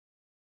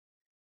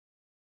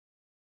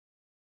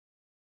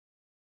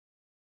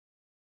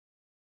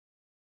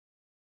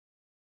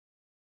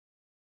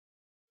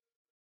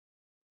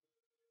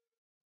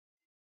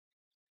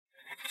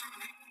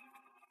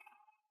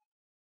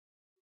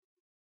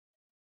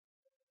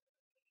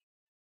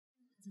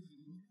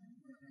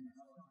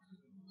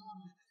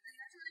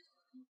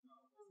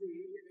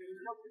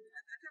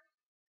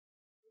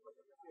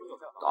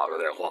打个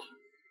电话。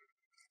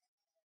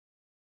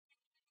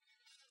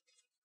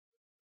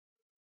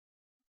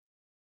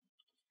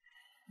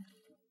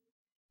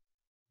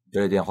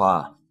这类电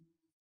话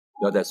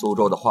要在苏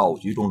州的话务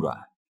局中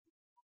转，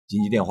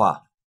紧急电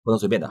话不能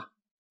随便打，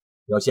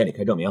要县里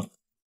开证明。少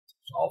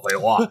废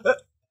话，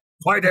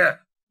快点！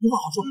有话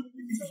好说，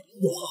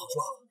有话好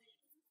说。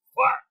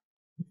快，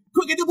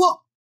快给电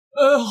波！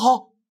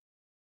好。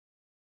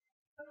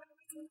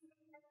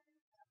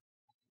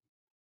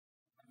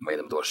没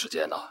那么多时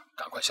间呢，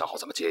赶快想好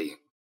怎么接应。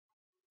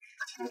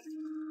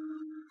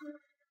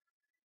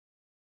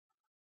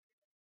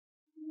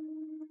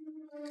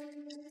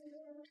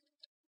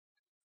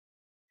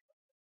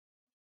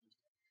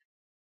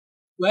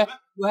喂，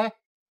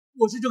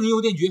我是正营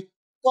邮电局，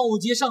帮我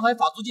接上海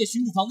法租界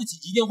巡捕房的紧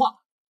急电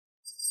话。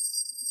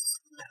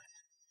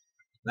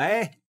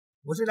喂，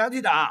我是梁局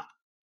长，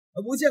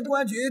吴县公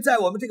安局在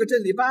我们这个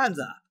镇里办案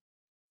子，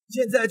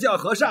现在就要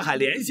和上海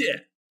联系。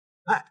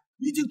哎，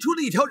已经出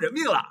了一条人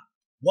命了。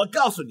我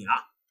告诉你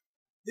啊，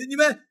你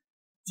们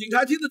警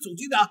察厅的总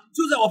警长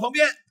就在我旁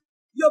边，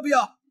要不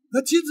要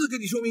亲自跟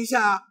你说明一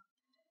下啊？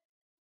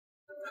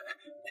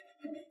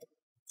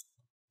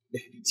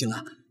行了，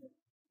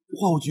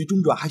话务局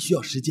中转还需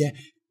要时间，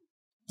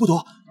不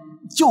多，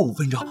就5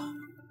分钟。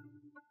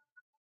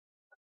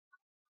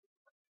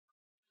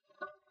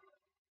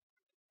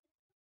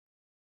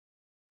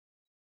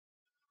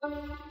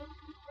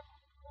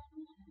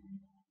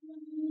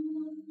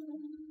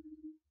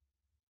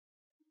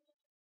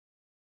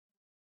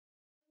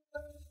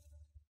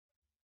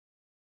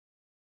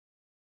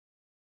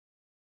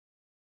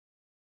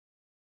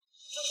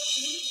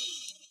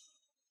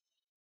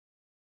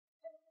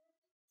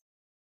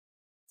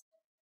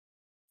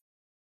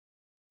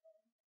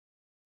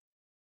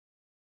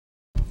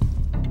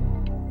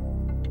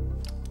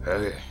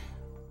哎，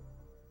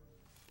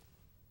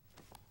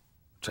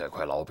这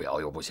块老表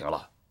又不行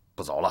了，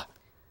不走了。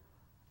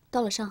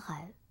到了上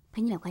海，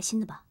赔你2块新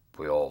的吧。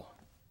不用，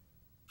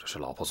这是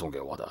老婆送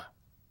给我的。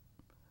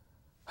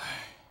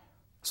哎，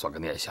算个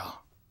念想。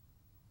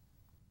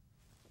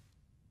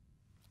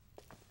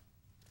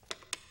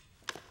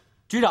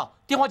局长，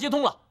电话接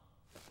通了。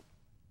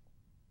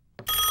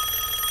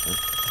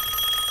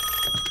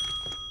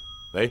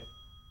喂，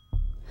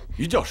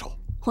于教授。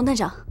洪探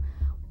长，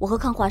我和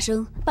康华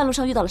生半路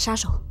上遇到了杀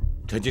手。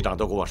陈警长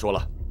都跟我说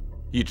了，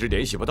一直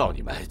联系不到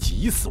你们，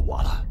急死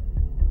我了。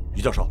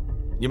于教授，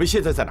你们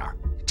现在在哪儿？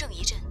正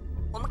一镇，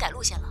我们改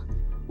路线了。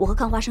我和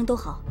康华生都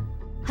好，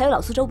还有老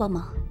苏州帮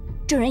忙，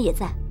证人也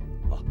在。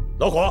啊，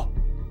老虎，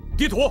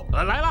地图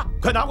来了，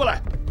快拿过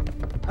来！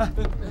哎，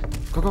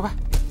快！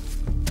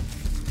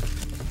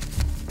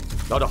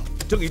找找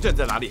正一镇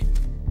在哪里？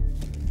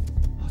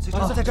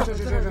在这。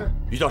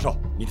于教授，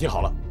你听好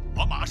了，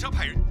我马上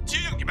派人接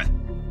应你们。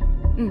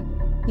嗯，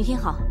你听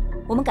好，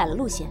我们改了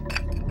路线。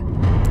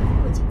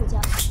会经过家。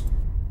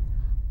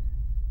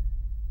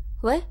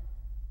喂，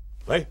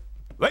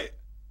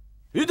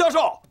于教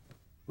授，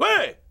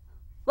喂。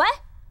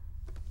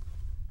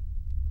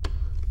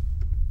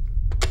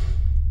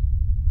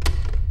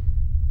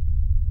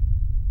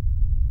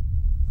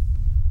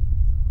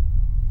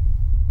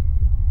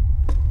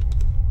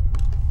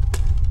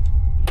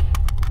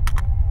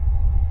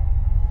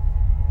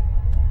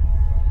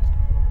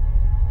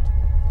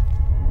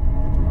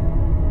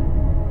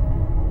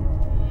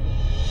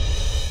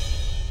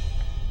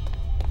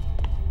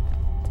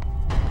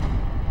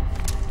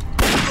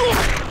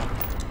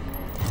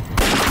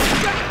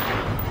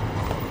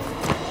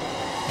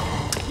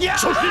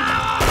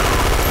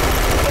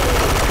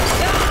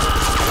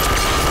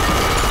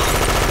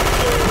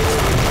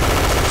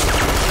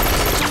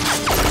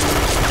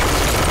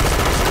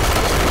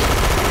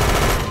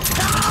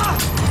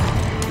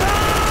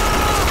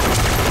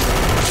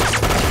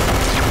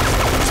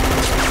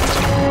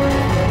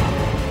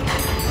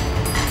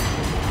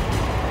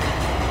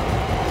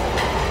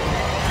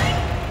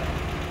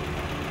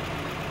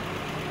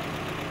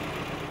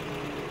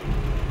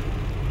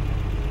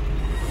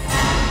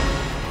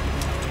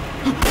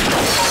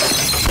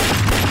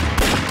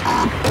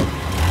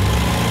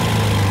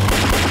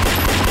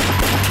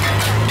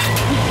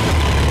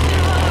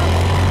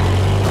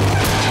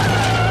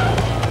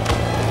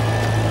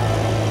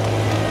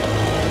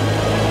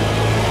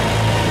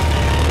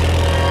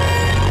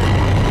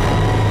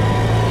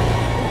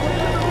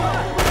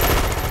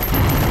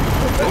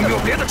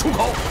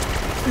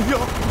有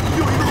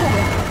一个后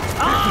门！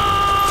啊！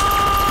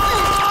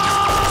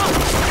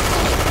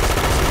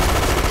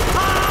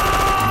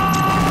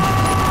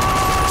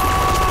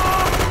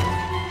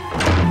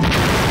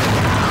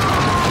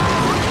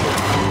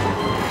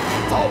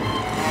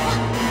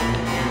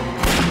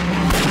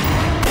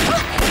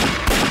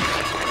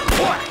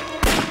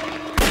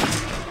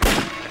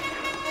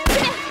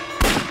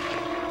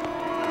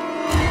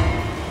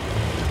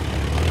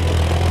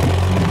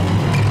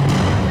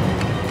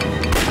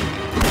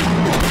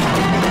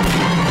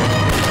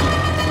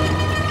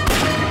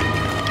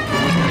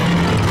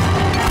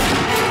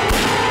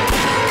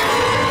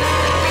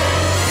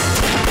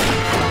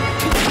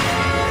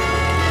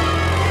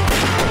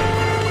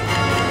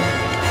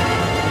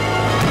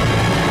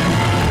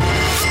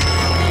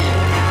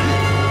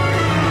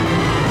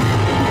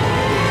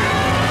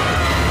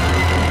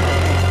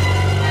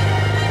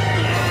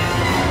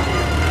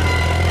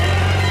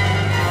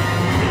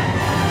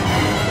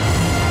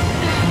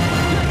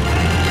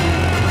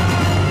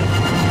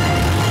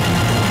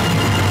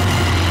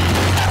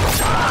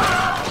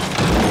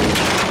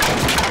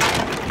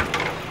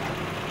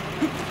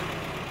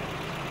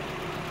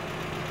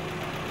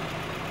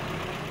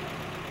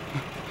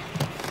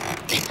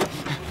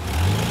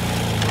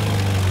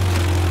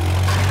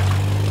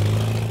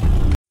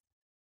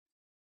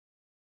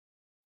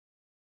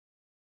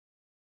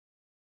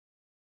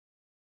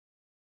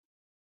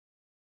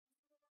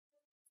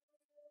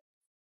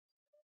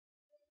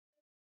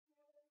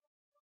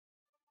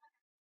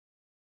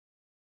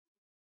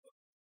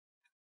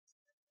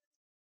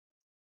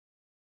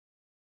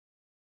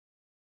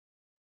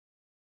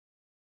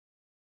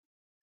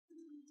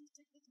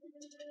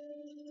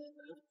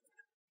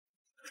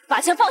 把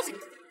枪放下！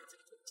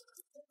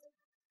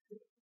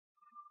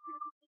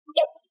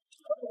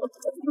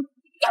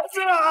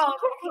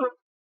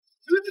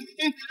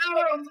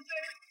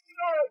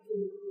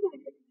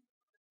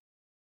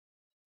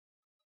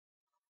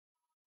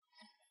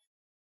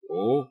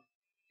哦，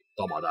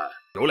大马蛋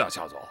有两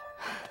下子哦。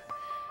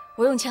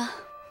我用枪，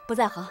不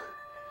在行。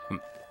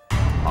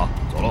好，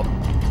走喽。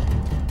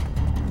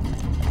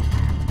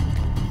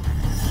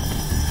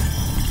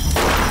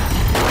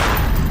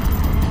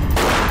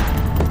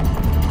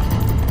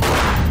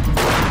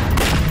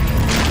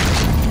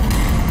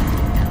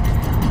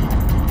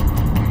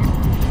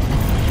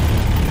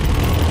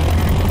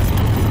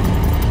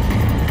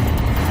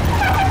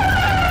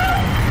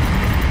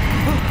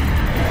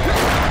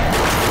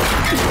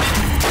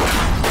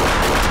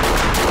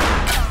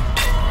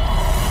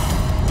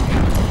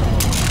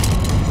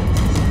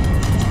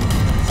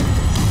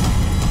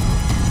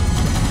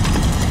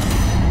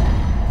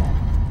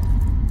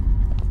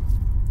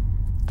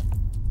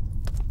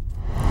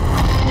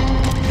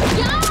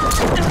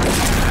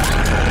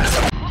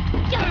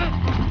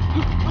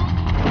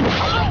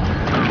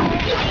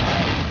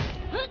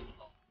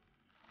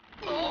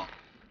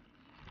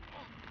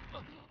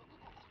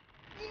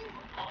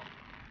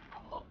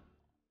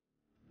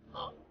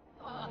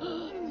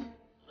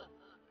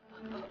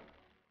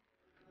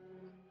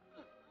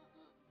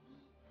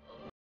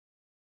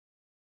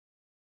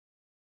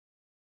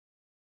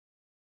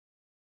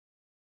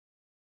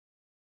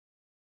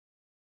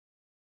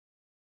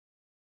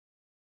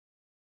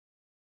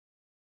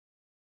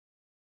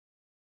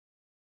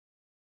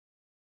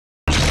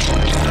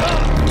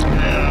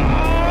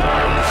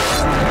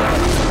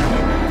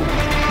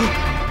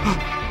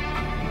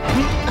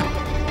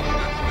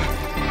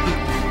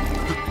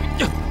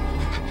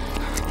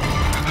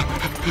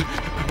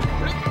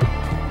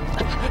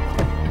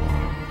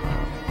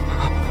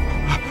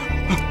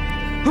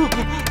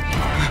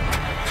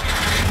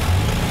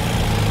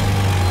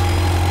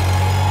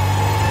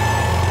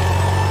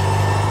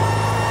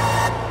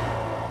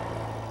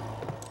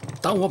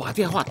 当我把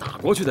电话打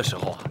过去的时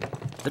候啊，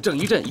那郑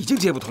一镇已经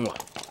接不通了，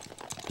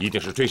一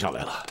定是追上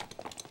来了。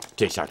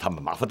这下他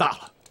们麻烦大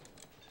了。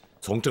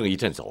从正义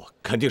镇走，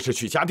肯定是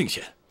去嘉定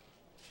县。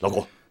老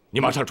公，你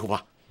马上出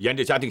发，沿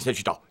着嘉定县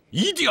去找，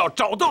一定要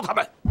找到他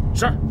们。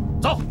是，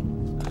走。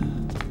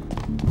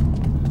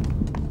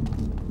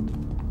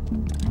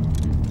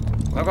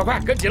快快快，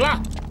跟紧了，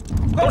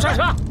都上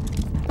车。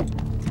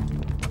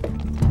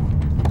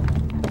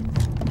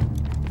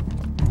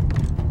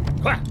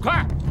 快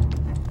快！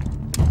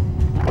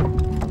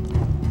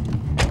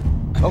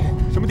老谷，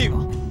什么地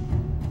方？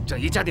正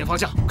一嘉定方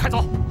向，快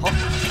走！好。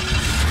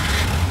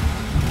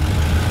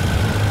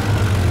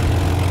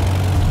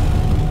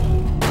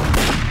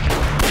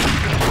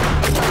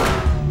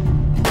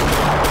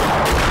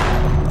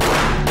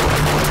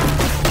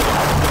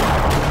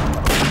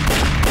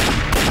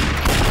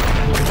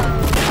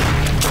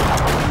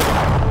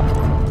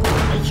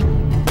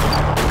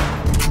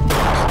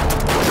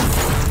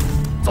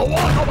走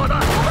啊，王八蛋！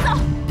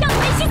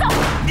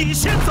 你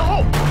先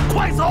走，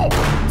快走，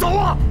走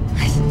啊！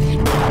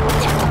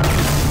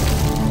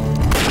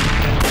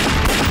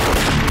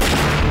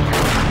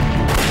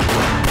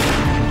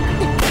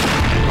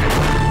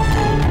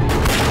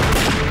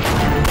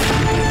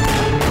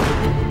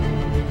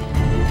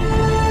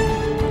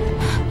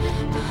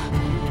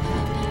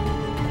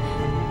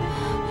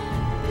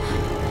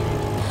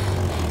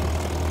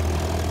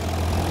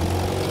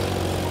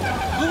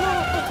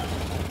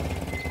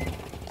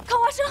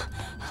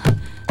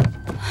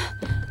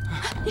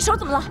手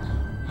怎么了？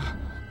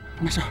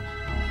没事。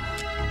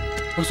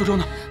老苏州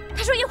呢？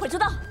他说一会儿就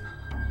到。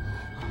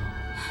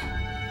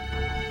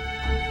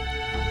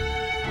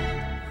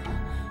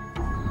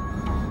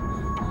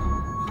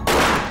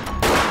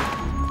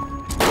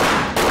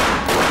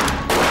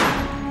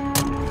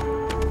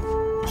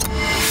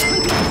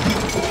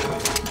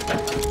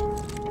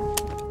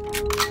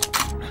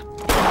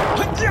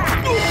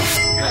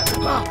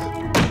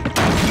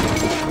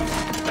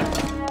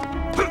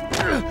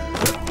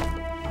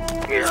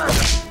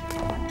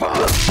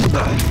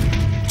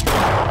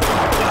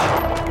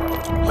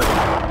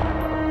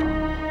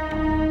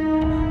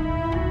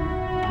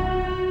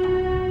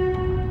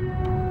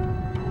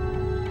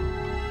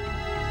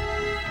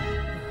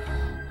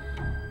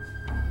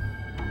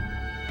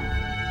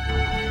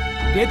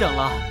别等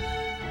了，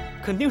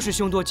肯定是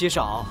凶多吉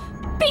少。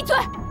闭嘴！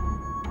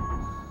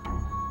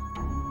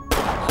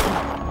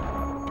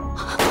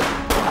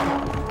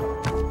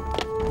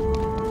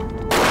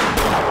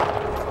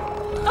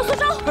老苏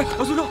州，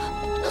老苏州，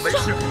没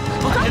事，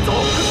赶紧走。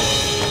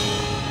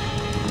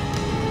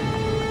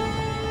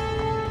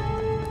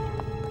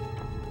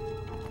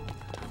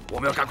我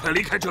们要赶快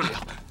离开这里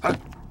啊！哎，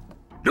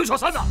刘小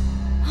三呢？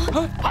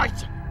哎呀！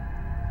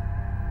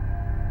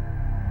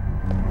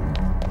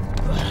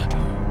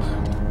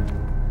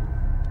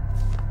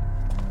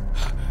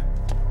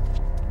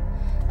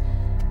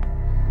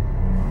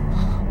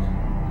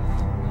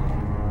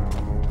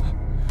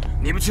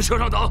 你们去车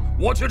上等，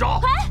我去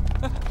找。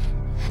哎，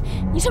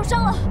你受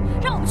伤了，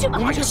让我们去吧。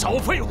哎呀，少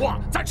废话，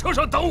在车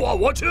上等我，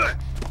我去。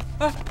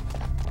哎，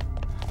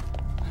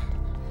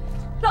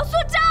老苏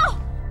州，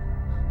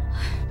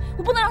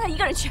我不能让他一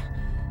个人去。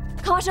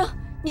康华生，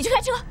你去开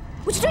车，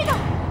我去追他。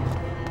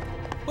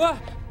喂，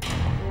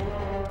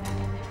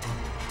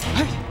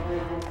哎，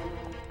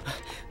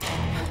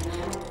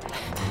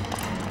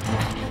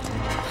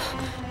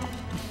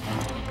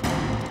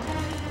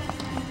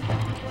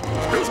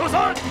刘小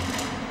三。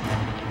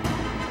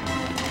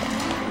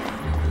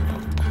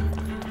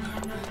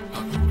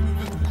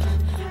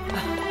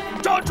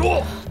 站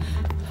住！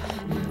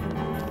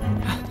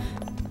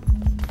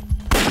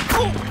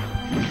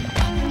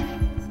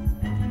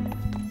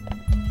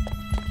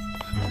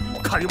我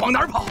看你往哪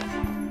儿跑！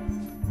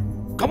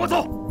跟我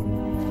走！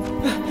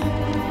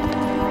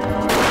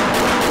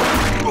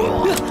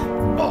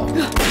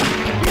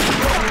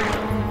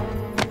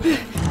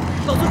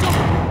老苏州，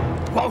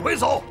往回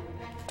走！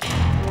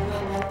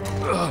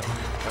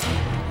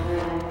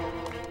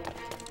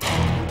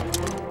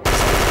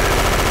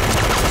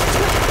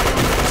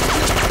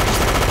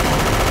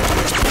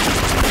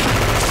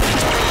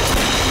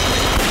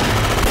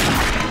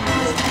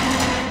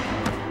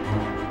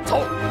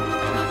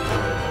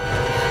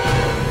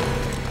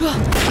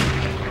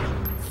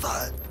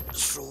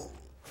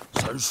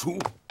三叔，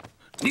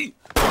你，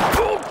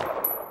我，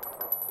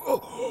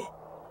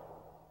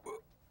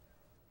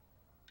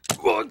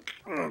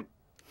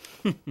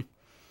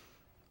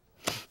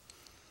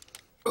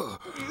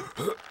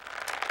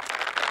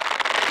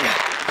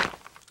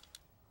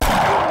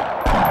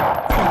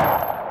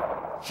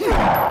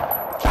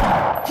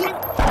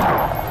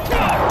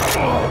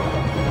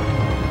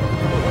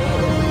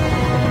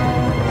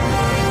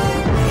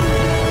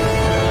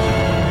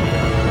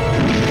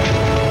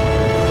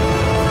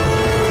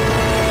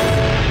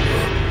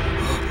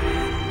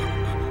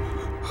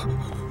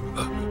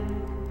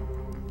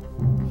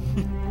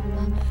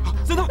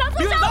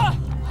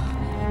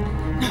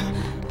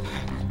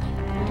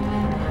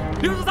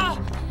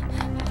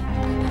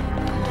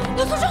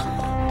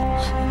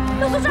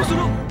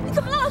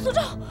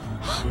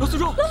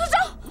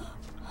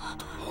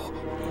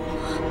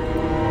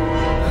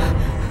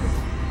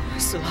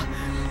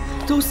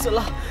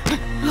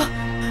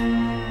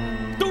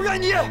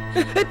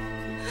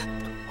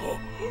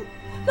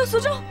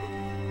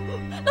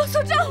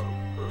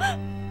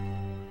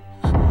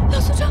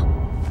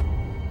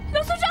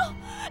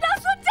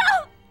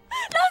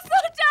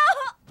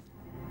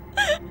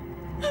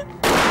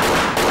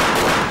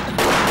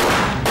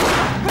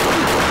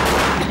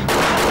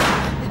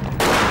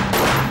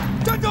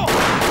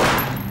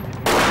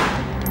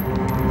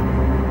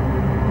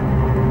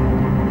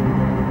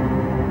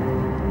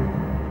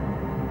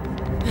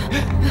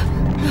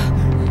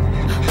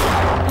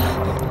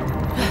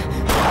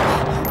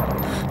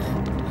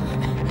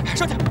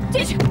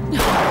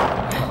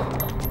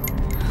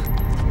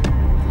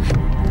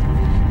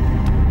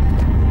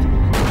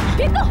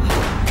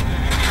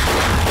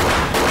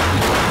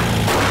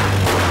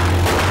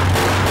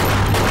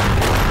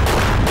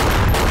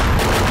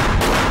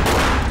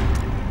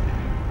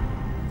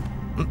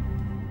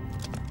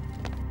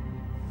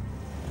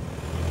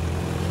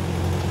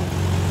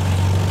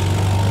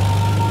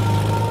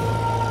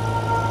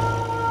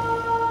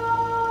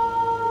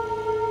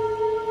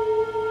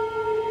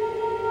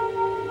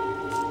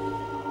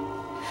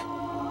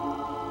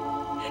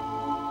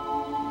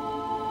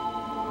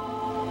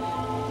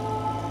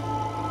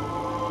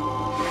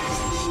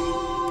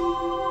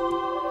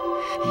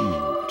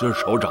这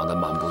手长得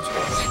蛮不错。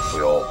不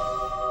用，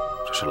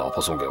这是老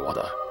婆送给我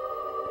的。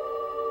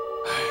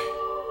哎，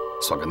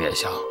算个念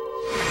想。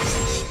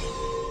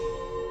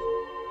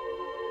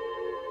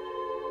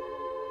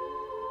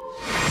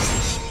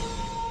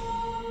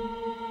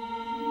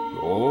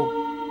哟，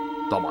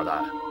大马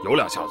蛋有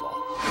两下子。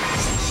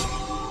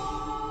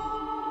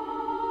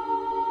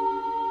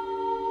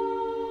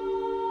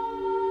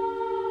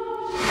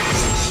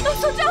老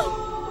苏州，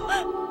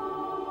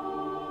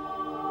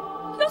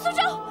老苏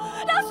州，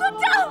老苏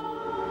州！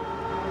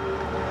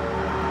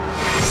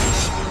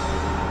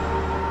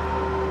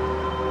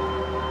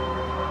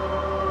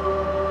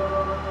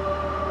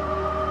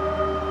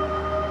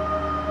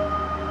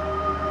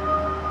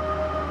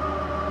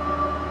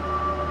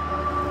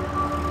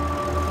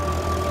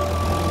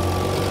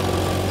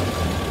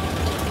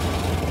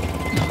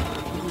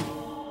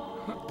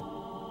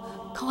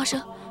康华生，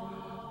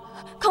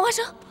康华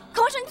生，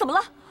康华生，你怎么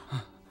了？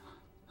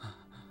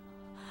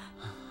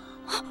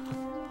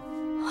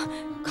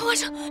康华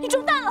生，你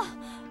中弹了！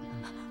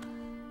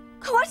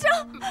康华生，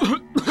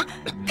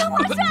康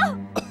华生，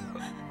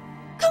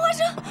康华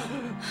生，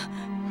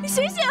你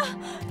醒醒！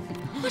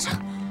康华生，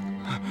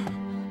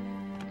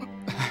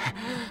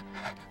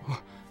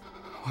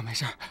我没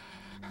事，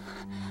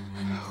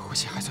呼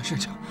吸还算顺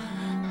畅，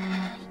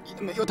也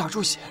没有打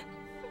出血，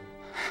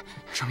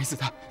生命子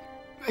弹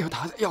没有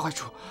打在要害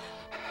处，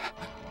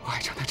我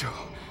还撑得住。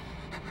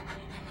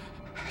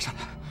上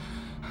来，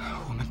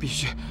我们必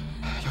须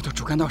要到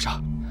主干道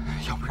上，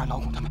要不然老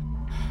孔他们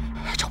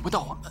找不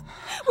到我们。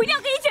我一定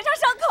要给你检查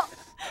伤口。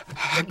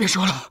别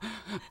说了，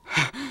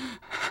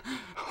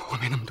我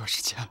没那么多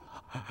时间了。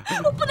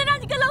我不能让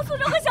你跟老苏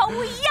州和小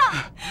吴一样，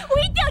我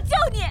一定要救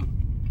你。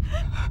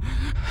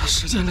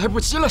时间来不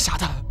及了，傻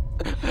蛋，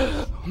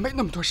我没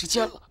那么多时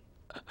间了。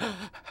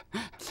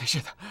没事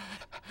的，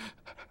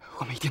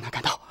我们一定能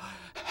赶到。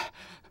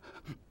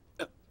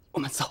我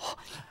们走。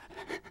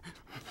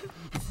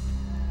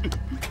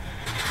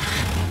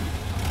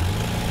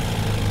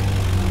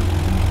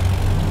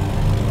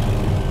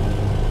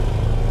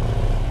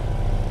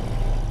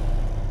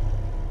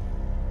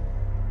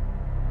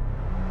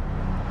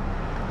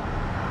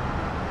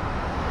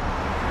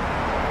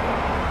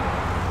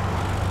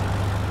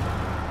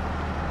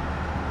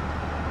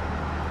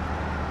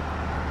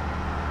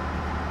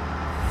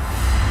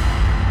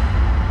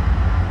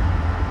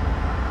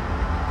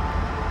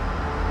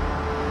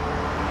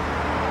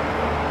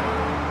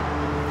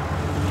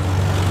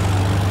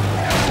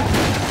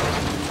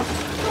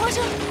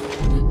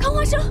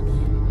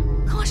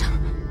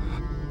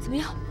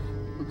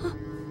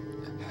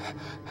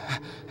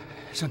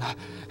胜男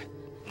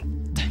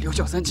带刘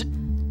小三进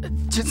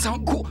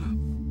仓库。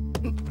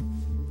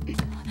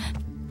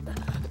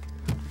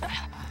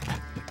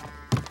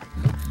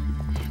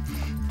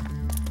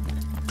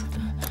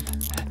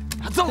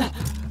走，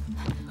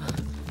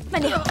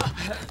慢点，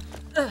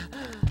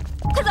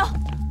快走，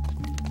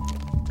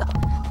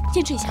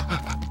坚持一下，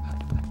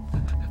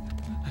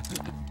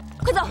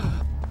快走，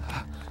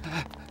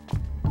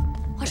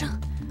华生，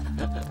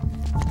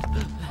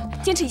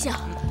坚持一下，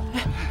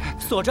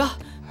锁着。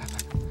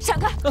闪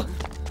开！走，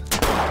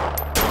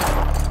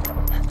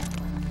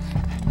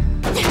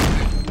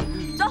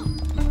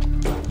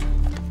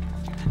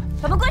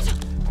把门关上。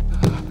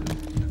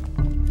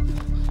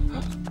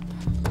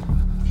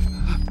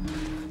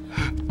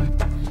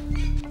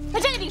把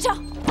这个顶上，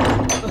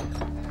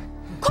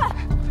快！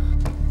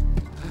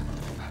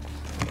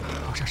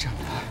我说胜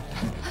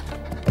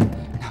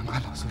男，难怪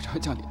老苏州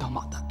叫你当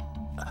马蛋，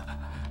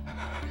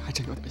还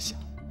真有点像。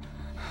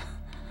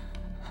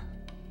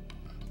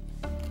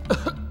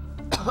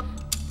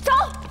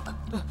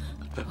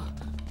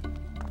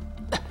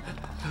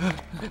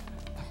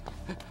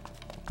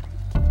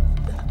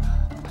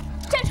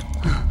站住！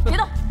别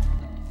动！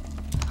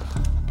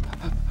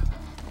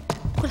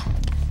过来，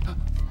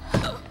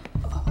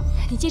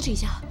你坚持一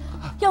下。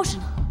钥匙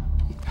呢？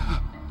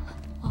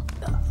哦，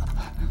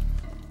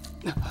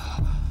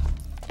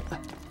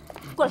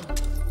过来。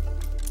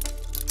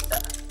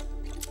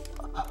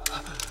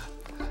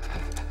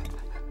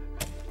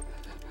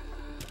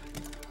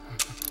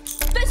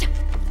蹲下。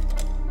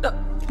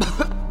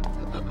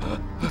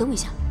你等我一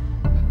下。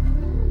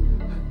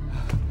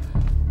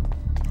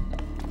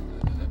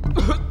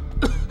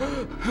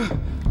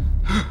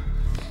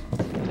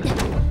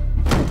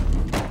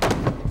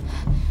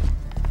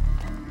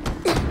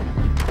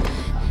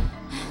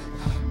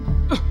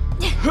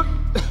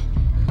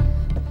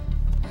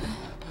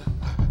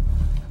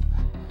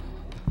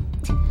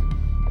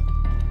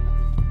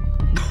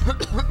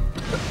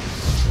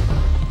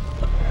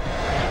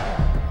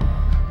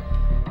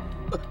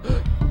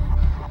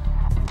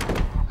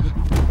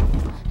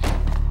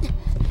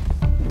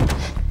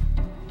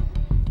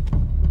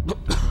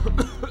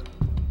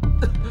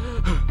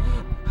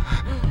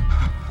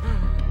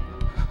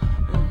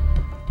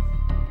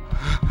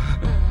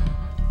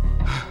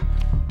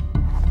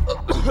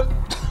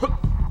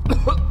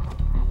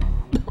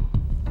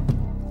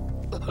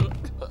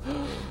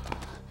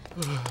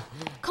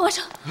康华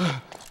生，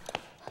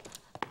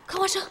康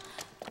华生，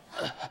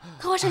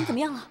康华生，你怎么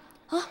样了？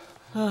啊？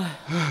哎，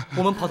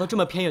我们跑到这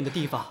么偏远的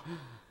地方，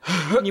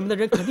你们的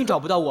人肯定找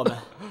不到我们，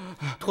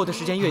拖的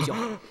时间越久，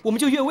我们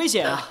就越危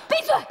险啊！闭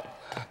嘴！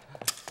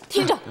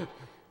听着，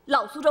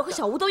老苏州和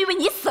小吴都以为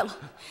你死了，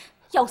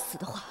要死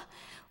的话，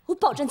我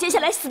保证接下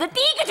来死的第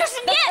一个就是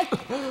你。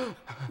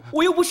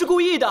我又不是故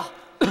意的。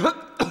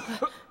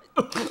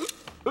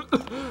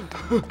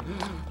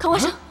康华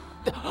生，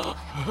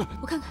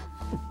我看看，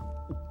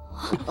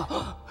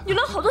你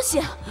流了好多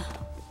血。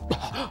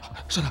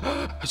是的，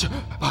去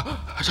把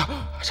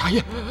茶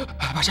叶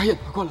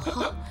拿过来。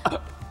好。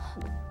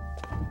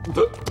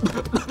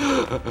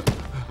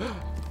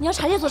你要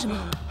茶叶做什么？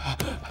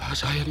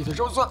茶叶里的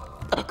肉酸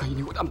可以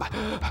凝固蛋白，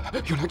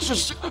用来止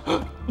血。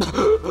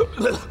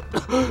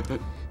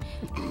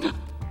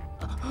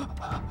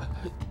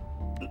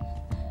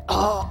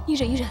你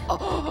忍一忍。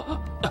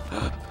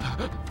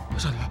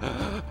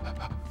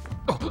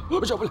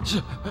上不了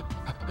气，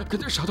肯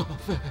定烧到了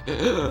肺。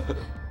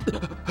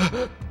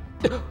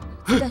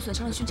子弹损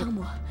伤了胸腔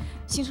膜，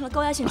形成了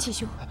高压性气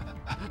胸。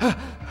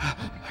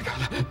看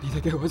来你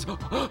得给我做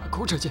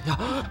空车减压，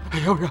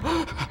要不然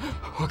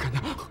我可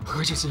能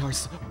会窒息而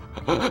死。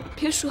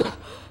别说了，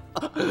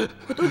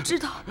我都知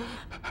道，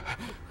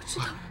我知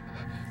道。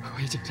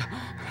我一紧张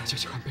就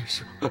喜欢背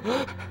书，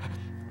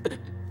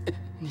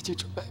你请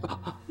准备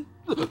吧。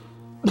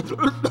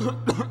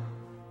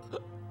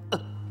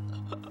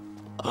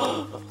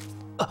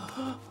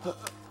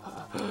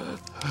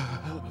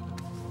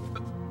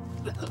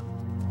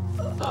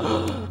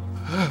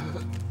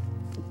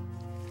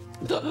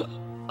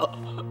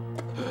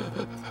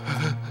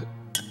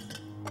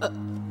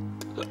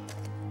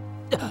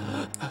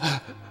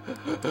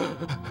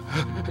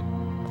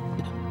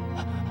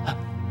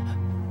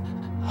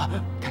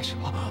开始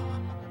吧。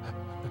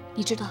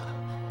你知道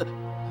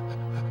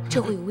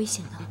这会有危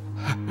险的。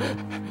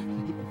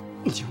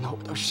你就拿我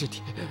当尸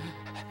体，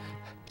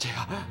这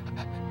样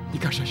你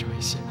更甚是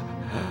危险。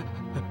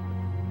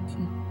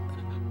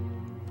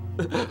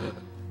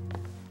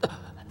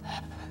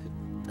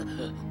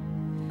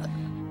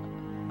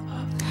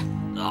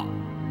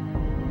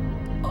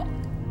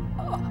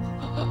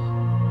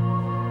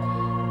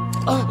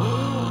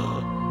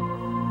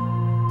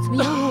怎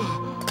么样？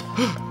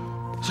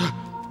是。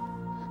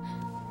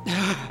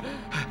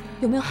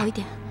有没有好一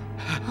点？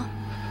啊？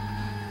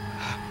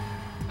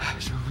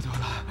舒服多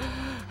了。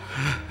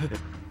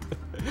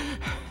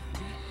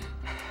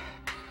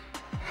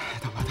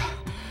当妈的，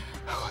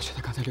我觉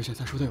得刚才刘小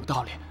三说的有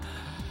道理，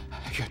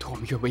越拖我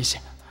们越危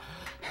险。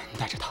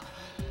带着他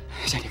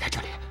先离开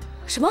这里。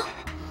什么？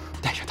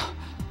带着他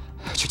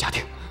去家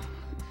庭。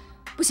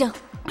不行。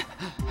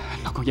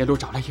老公沿路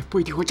找来也不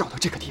一定会找到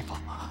这个地方。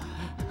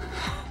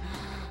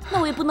那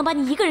我也不能把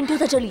你一个人丢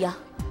在这里啊。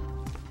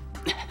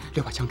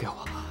留把枪给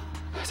我。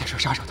再说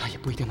杀手他也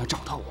不一定能找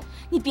到我。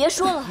你别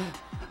说了，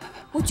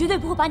我绝对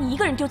不会把你一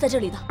个人丢在这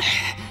里的。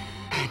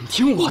你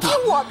听我的。你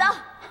听我的。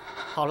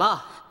好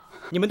了，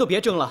你们都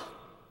别争了。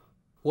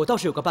我倒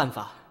是有个办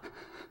法。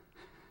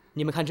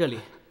你们看这里，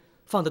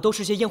放的都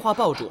是些烟花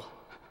爆竹。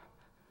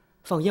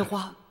放烟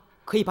花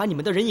可以把你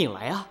们的人引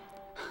来啊。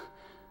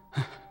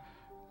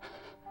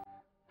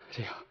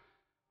这样，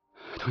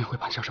同样会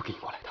把杀手给引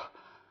过来的。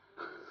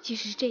即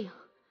使是这样，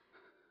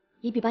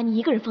也比把你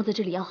一个人放在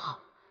这里要好。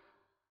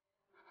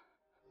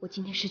我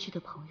今天失去的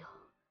朋友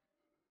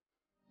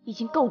已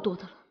经够多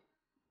的了，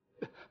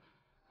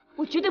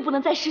我绝对不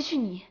能再失去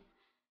你。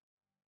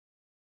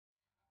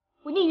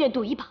我宁愿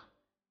赌一把。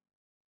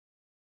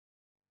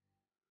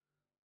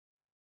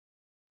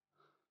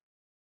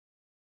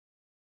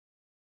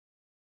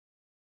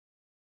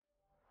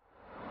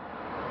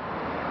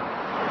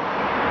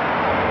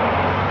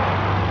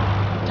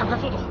加快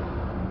速度，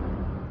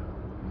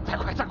再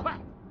快再快！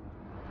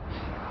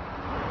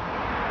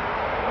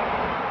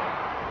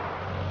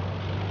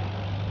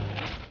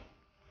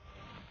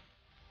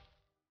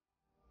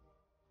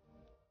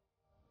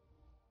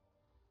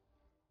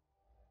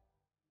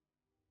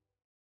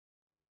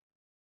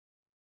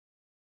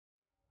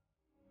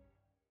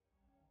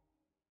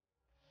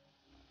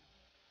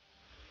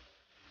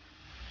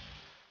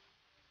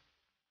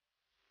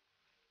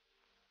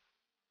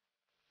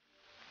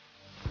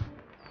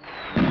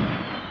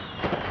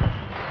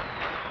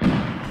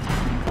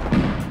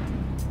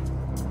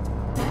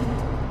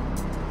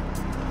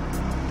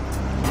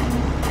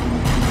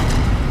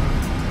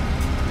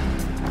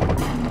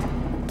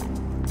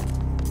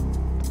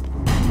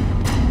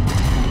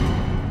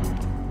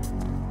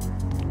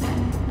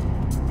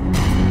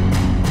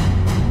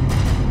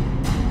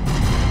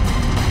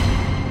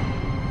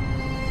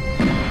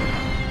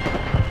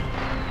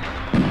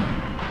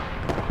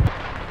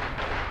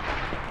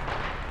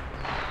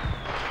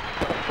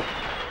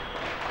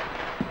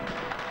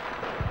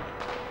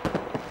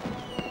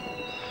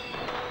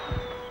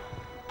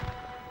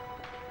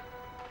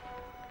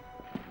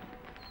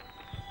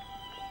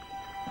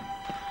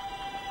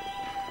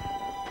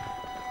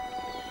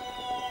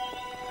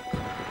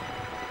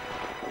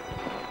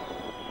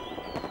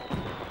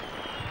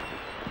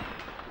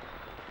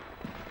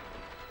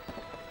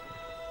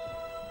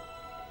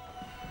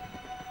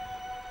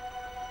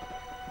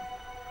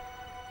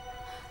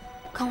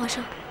康华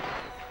生，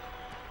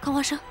康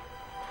华生，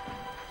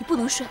你不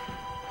能睡。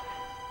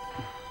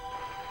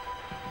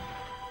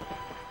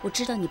我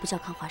知道你不叫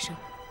康华生，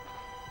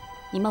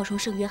你冒充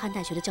圣约翰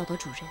大学的教导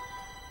主任。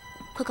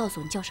快告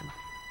诉我你叫什么？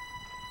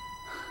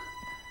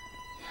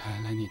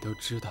原来你都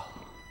知道。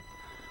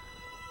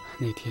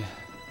那天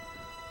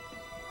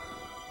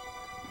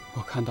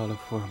我看到了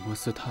福尔摩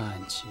斯探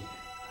案集，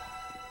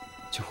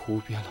就胡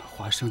编了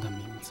华生的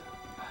名字，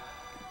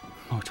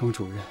冒充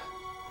主任，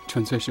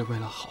纯粹是为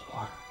了好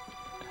玩。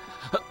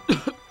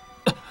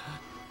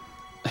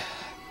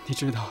你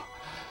知道，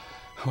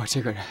我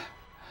这个人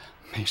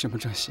没什么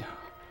正形。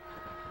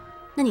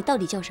那你到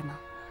底叫什么？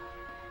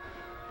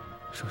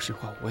说实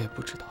话，我也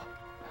不知道。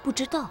不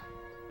知道。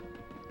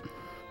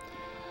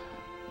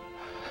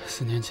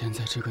4年前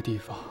在这个地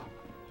方，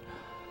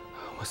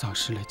我丧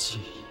失了记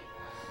忆。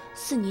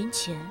4年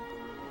前，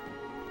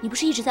你不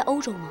是一直在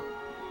欧洲吗？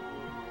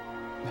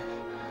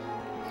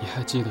你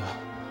还记得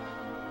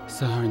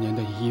32年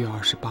的1月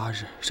28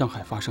日，上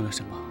海发生了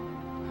什么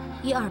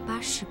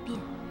？128事变。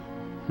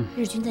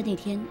日军在那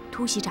天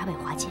突袭闸北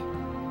华界。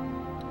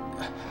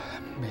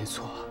没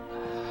错，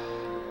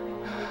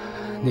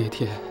那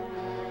天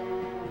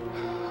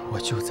我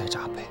就在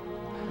闸北，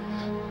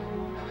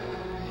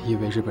因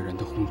为日本人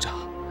的轰炸，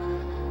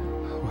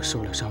我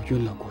受了伤，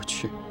晕了过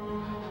去。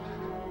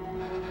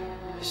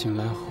醒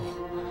来后，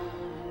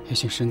已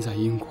经身在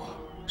英国，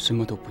什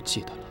么都不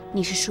记得了。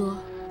你是说，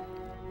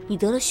你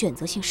得了选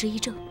择性失忆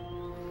症？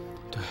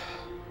对，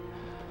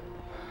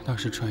当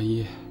时传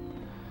医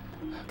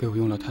给我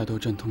用了太多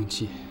镇痛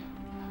剂，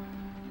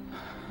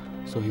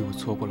所以我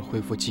错过了恢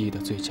复记忆的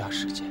最佳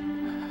时间。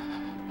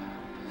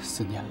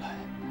4年来，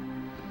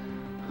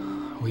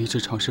我一直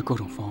尝试各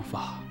种方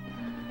法，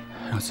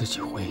让自己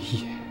回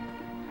忆。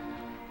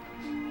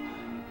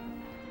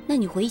那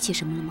你回忆起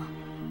什么了吗？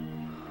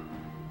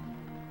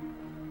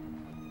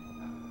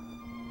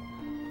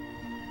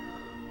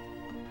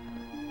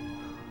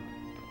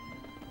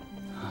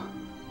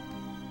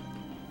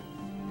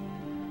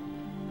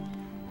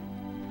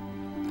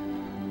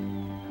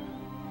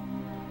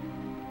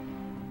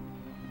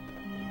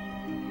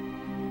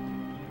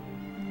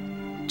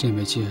这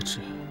枚戒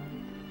指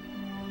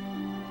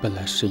本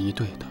来是一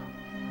对的。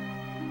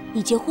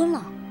你结婚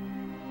了？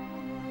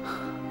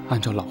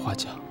按照老话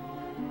讲，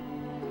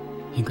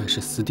应该是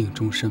私定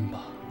终身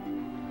吧。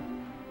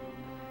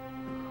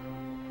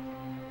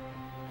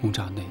轰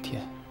炸那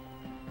天，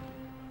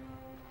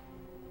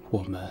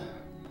我们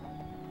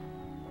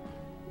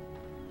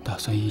打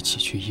算一起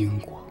去英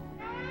国。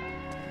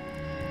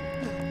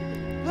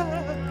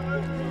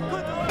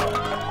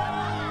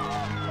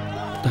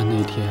但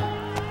那天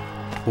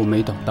我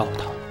没等到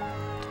他，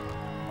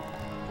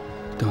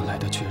等来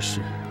的却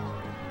是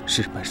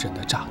日本人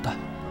的炸弹。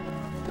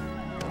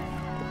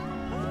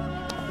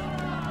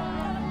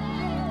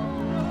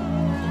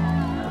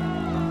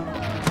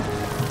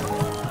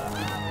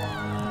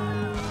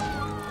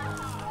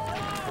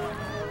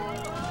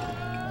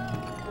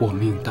我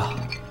命大，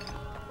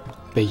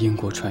被英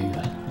国船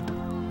员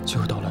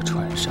救到了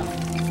船上。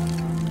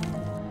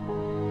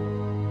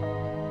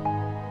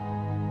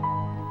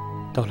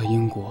到了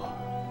英国，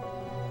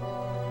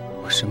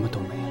我什么都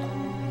没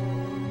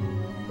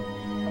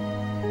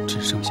了，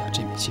只剩下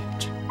这枚戒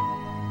指。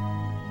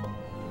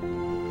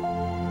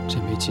这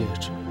枚戒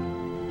指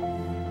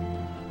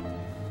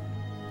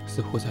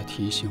似乎在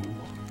提醒我，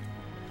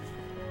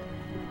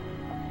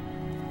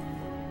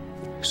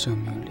生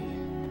命里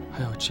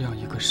还有这样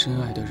一个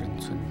深爱的人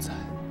存在，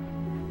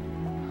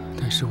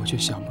但是我却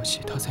想不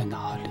起他在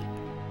哪里。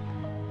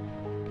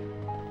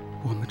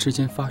我们之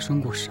间发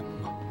生过什么？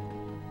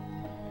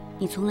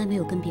你从来没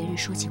有跟别人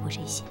说起过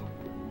这些。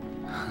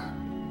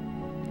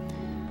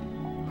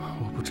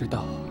我不知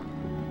道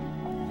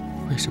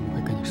为什么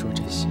会跟你说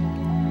这些。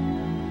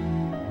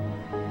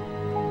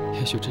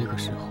也许这个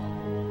时候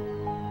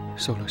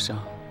受了伤，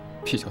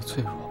比较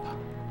脆弱吧。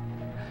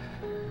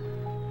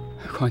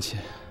况且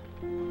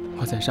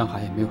我在上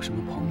海也没有什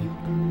么朋友，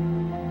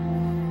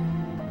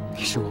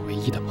你是我唯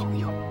一的朋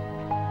友。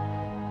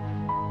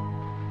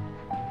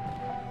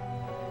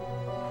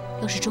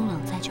要是钟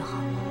朗在就好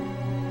了。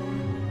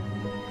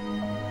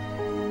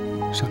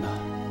胜男，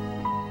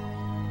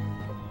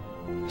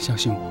相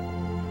信我，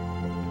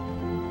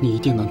你一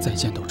定能再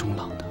见到钟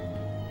朗的。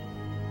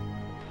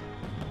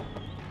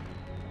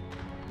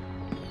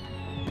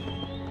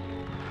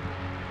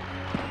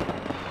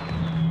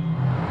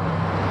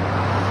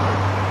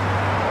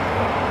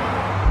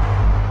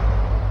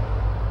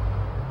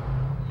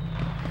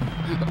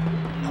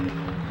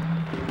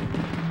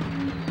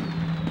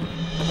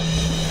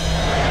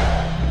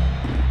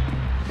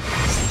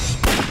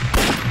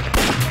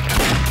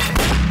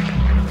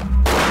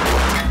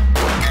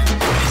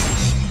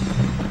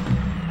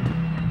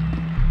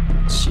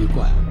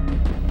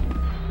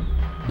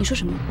你说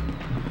什么？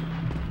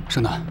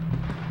胜男，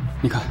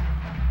你看，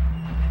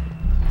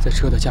在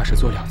车的驾驶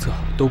座两侧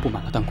都布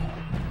满了弹孔，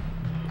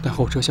但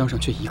后车厢上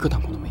却一个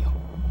弹孔都没有。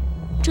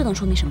这能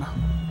说明什么？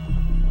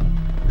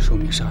说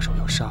明杀手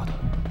要杀的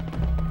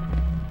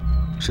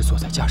是坐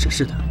在驾驶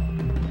室的人。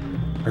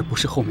而不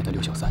是后面的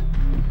刘小三。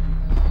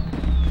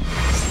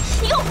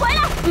你给我回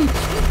来！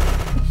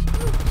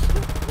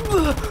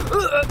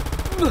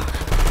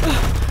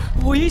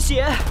危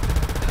险！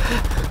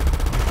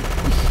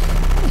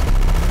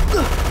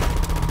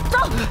走！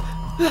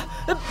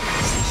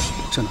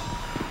胜男，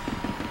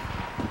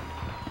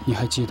你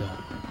还记得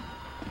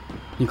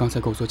你刚才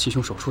给我做气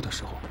胸手术的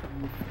时候，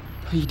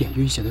他一点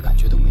晕血的感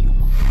觉都没有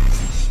吗？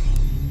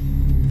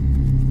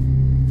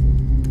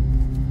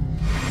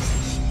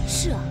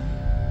是啊，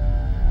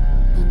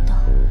难道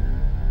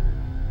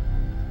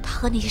他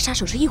和那些杀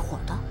手是一伙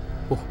的？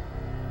不，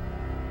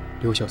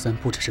刘小三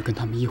不只是跟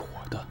他们一伙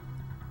的，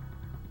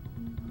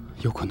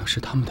有可能是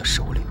他们的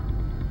首领。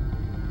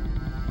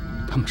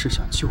他们是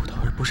想救他，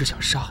而不是想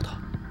杀他。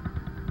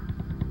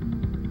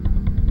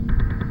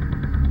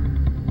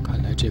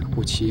看来这个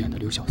不起眼的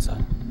刘小三，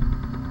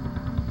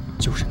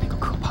就是那个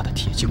可怕的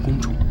铁镜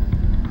公主。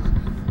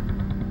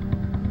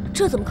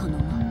这怎么可能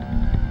呢？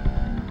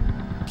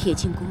铁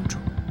镜公主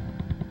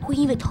会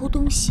因为偷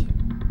东西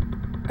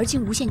而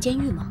进无限监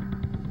狱吗？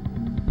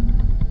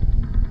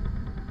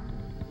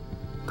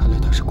看来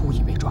她是故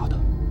意被抓的。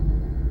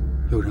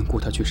有人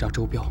雇她去杀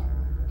周彪，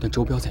但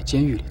周彪在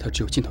监狱里，她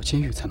只有进到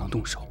监狱才能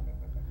动手。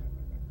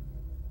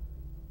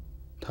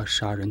她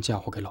杀人嫁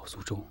祸给老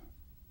苏州，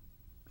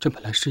这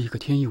本来是一个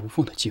天衣无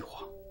缝的计划，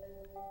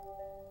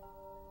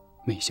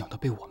没想到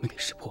被我们给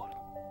识破了。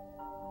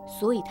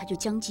所以他就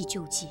将计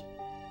就计，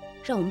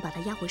让我们把他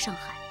押回上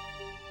海，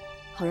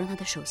好让他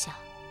的手下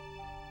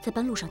在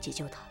半路上解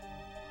救他。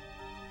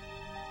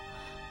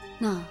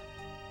那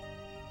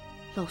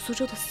老苏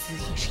州的死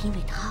也是因为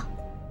他。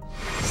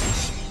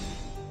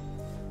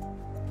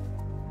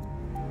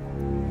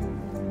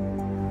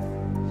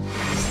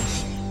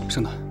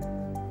胜男，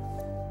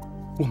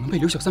我们被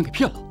刘小三给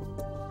骗了。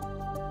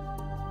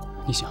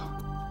你想，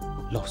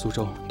老苏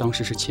州当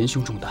时是前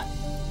胸中弹，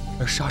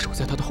而杀手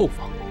在他的后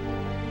方，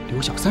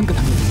刘小三跟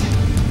他面对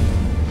面。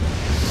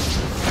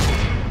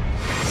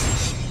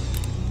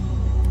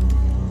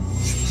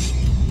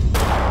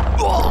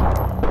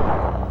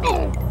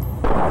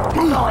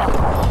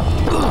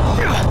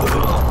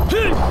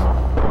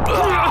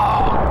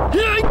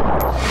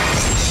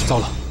糟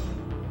了，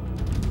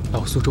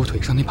老苏州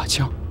腿上那把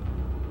枪，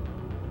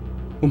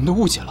我们都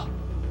误解了。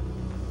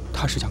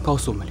他是想告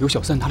诉我们，刘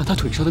小三拿了他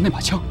腿上的那把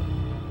枪。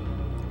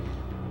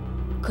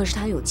可是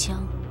他有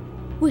枪，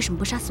为什么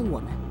不杀死我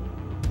们？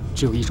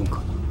只有一种可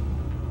能，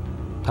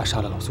他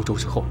杀了老苏州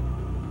之后，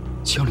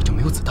枪里就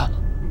没有子弹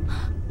了。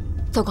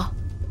糟糕，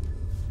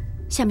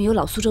下面有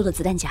老苏州的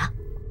子弹夹。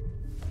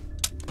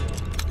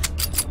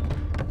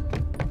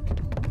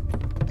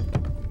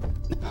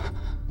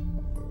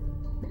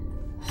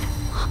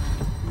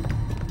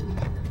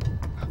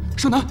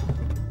胜男，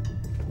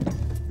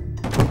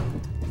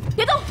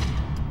别动！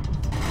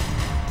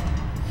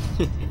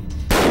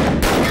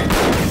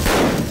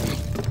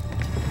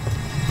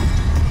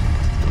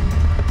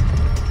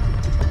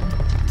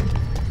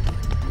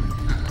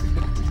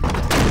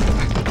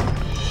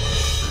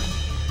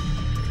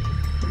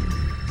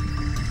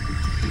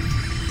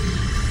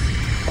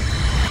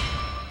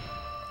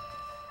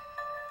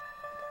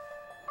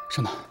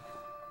胜男，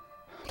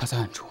他在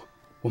暗处，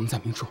我们在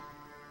明处，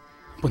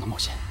不能冒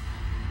险。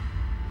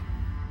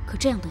可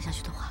这样等下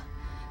去的话，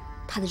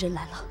他的人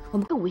来了，我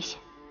们更危险。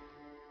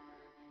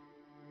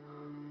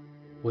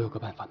我有个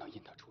办法能引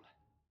他出来。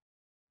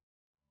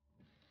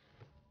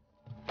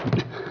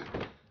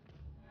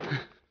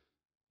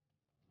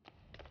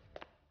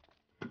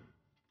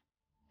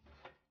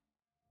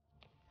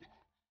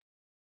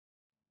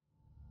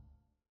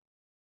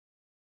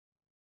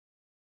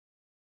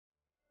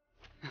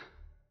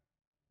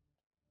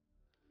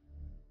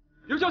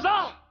刘小三，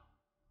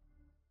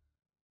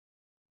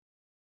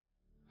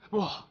不，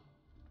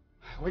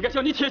我应该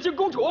叫你铁镜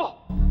公主。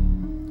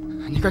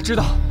你该知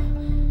道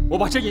我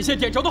把这引线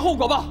点着的后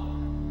果吧？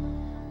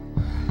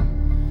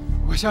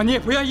我想你也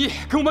不愿意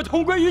跟我们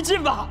同归于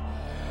尽吧？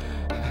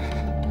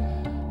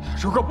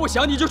如果不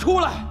想，你就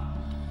出来。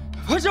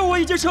反正我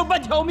已经剩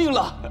半条命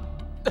了。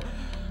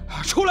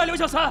出来，刘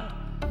小三！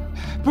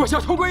不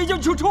想同归于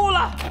尽就出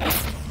来。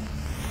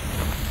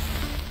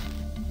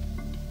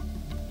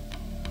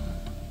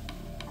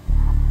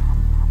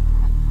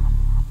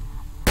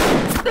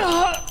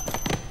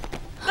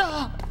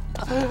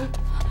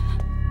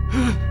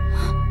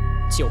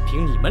就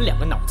凭你们两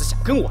个脑子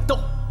想跟我斗，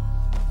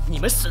你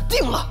们死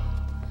定了！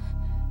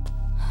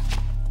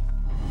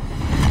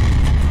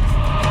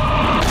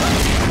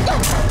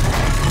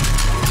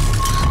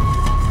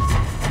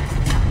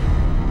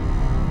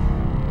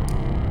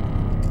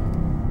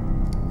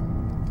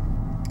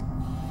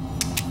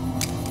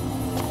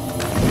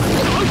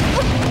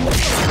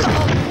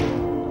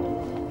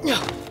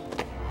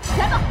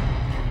来吧！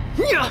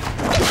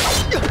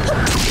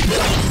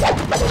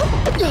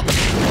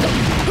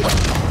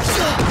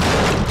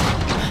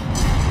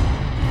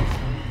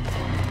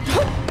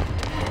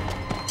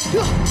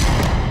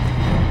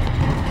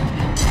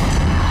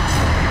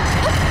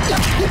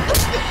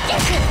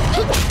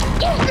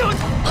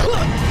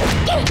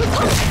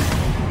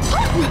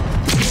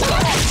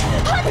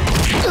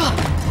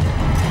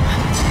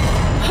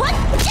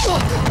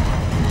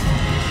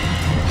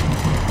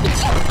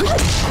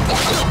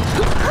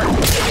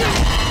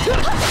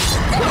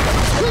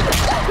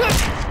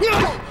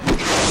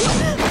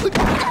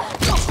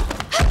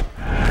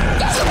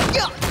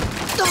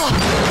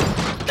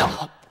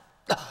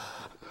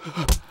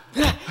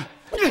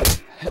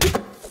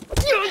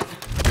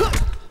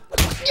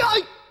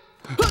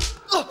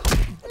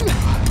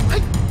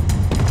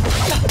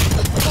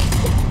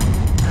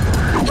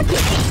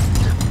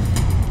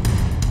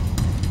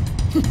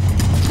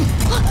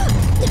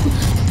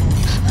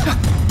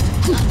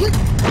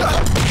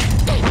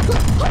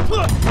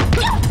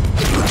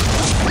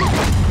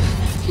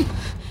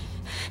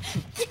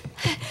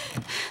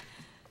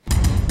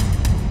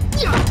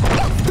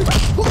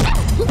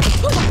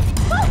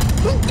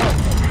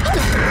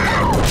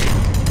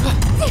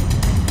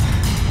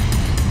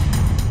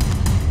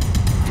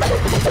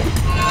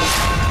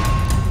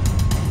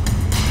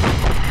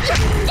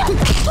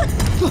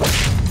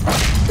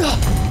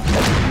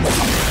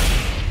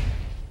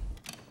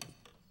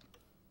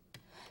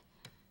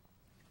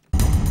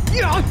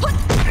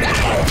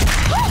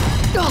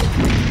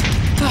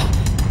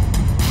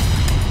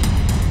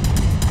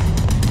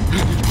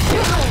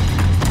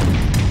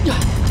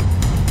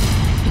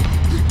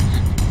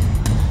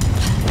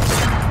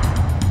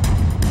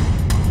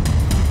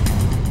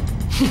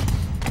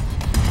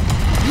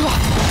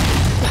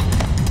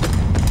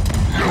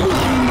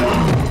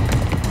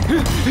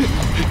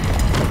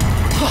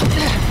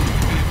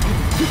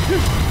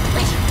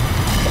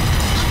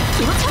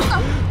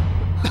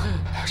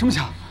什么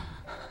枪？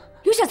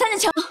刘小三的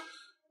枪。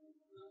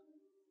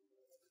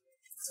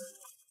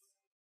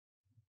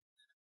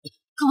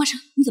康华生，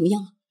你怎么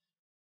样了？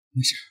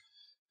没事，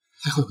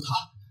还好有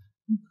他。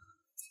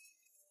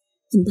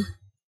怎么办？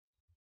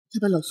他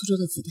把老苏州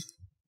的子弹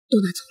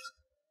都拿走了。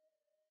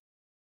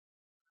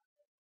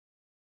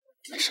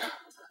没事，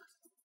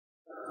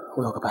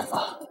我有个办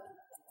法，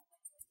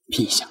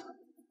拼一下。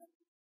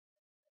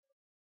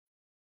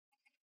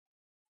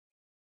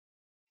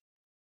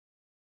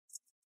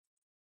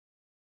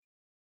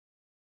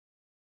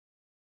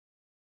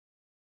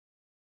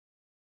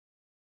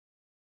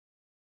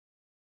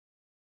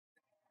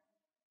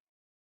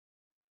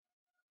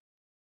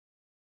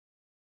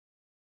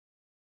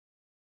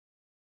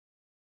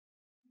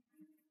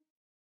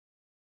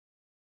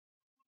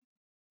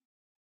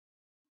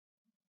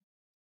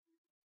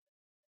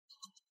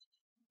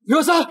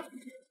刘小三，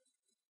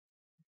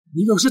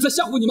你以为我是在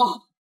吓唬你吗？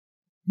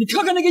你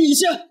看看那个引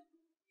线，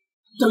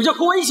等着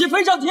和我一起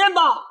飞上天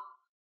吧！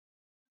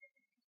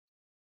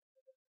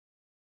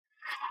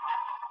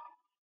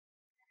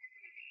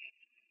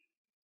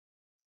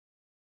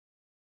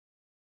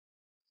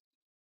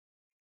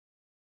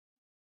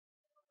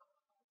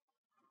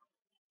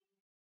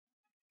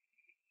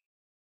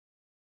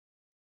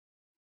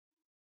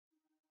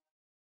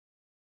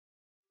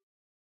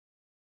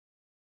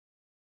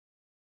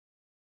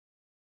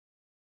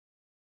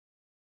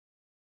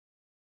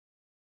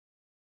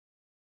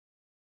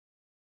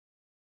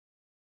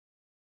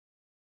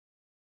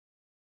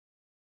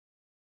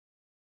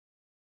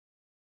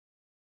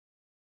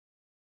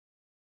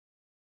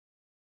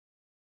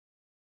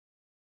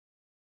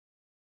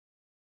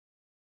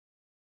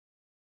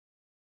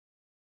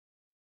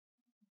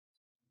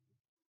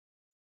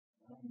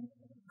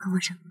康华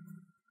生，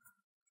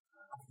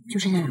就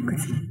剩下2个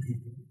字，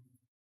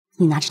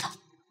你拿着它。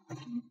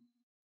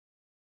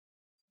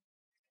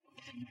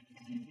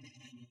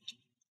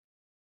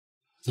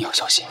你要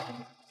小心。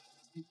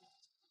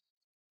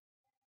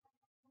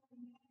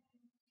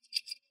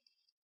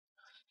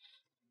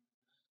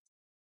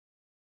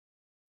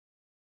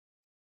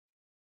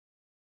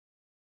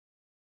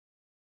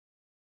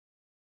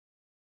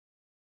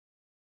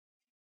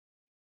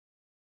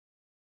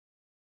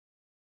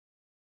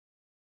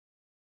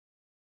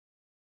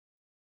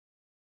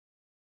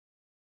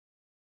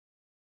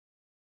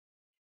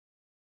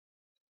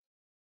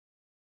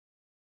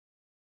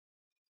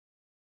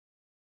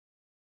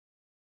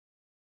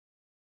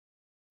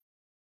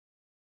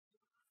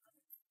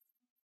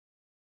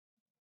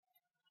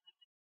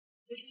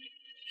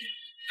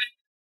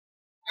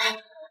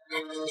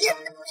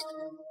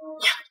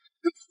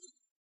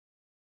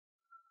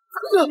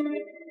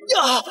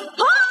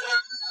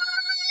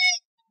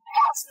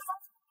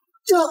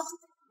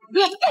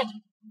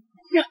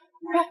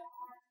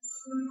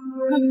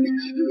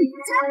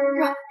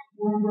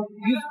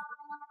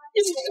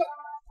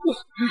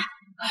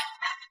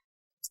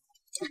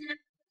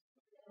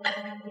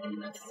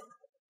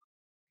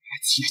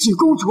铁镜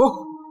公主，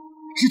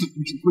知道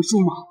为什么会输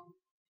吗？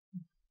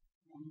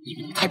因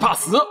为你太怕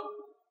死。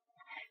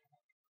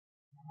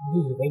你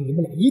以为你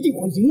们俩一定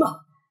会赢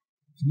吗？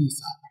什么意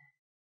思？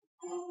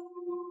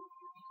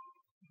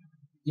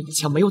你的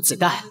枪没有子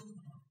弹，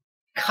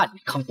看你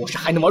康博士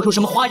还能玩出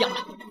什么花样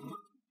来！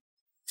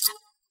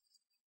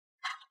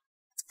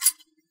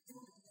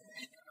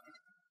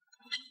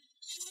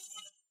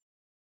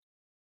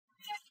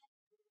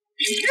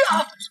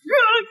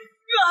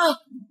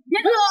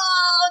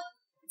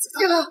子弹，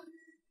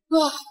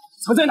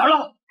藏在哪儿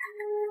了？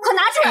快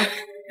拿出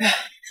来！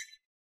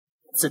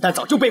子弹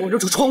早就被我扔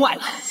出窗外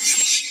了。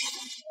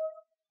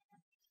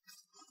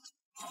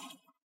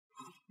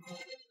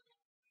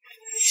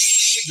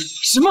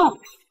什么？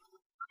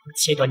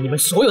切断你们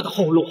所有的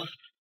后路，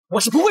我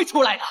是不会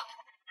出来的。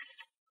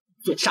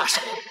做杀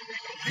手，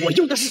我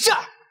用的是这儿。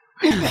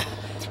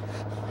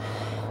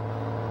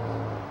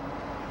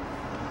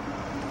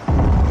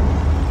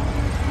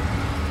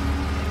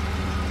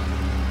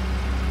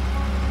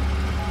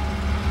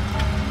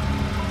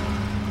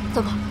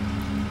走吧，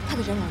他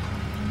的人来了。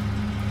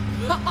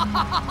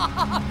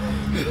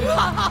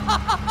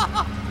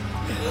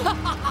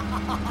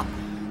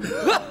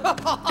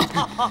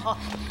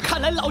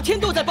看来老天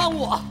都在帮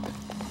我，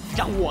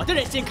让我的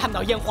人先看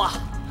到烟花，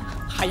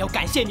还要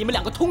感谢你们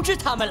两个通知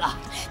他们了。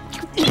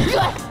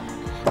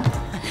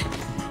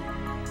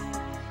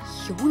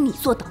有你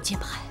做挡箭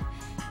牌，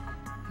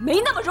没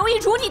那么容易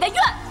如你的愿。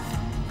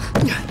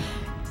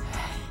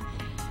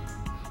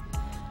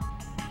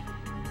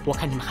我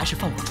看你们还是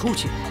放我出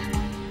去，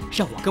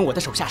让我跟我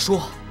的手下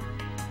说，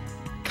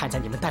看在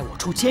你们带我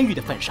出监狱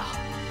的份上，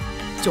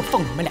就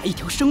放你们俩一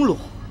条生路，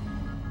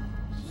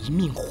一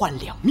命换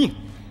2命，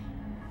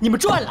你们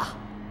赚了。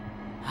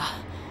啊！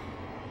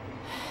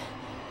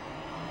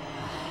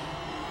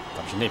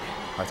咱们去那边，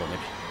还是走那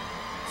边？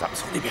咱们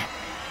从那边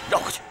绕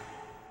过去。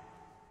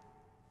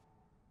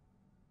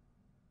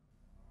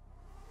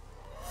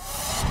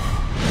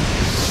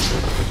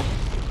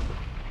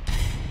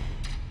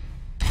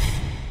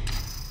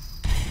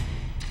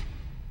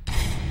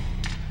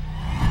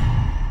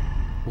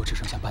我只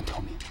剩下半条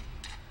命。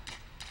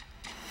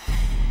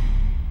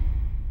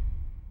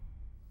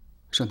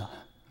胜男，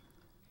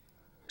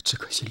只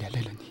可惜连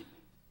累了你。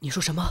你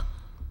说什么？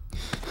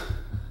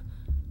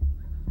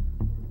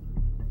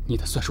你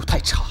的算术太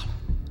差了，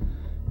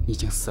你已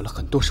经死了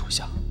很多手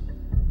下。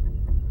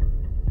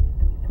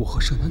我和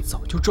胜男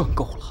早就赚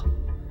够了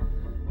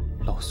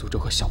老苏州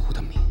和小吴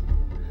的命，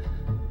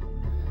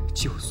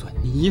就算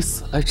你以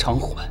死来偿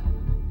还，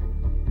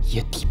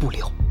也抵不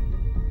了。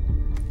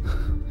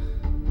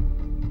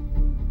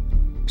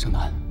胜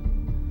男，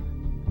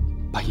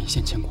把引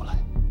线牵过来。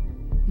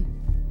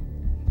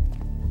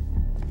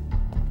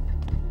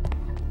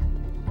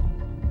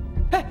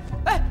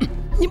哎，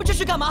你们这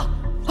是干嘛？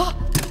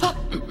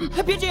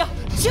别这样，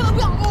千万不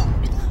要！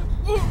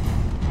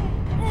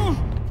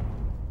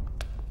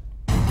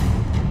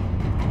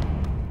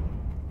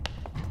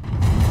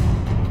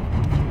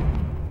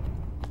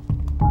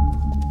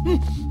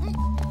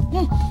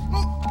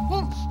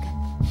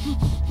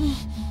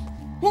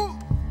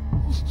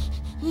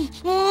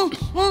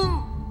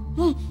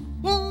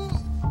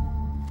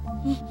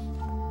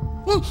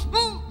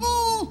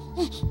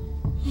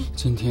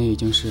今天已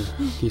经是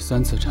第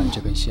3次缠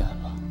这根线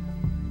了，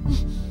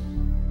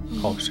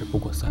好事不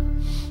过3，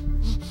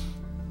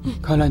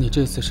看来你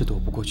这次是躲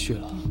不过去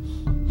了。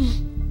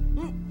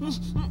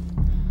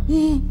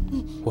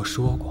我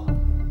说过，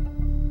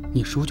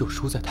你输就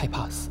输在太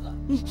怕死。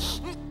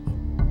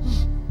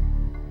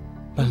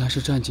本来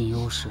是占尽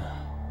优势，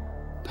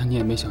但你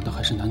也没想到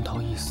还是难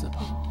逃一死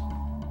吧？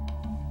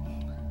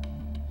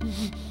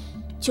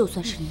就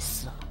算是你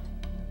死了，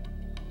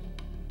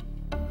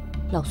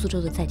老苏州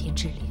的在天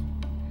之灵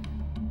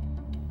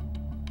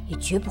也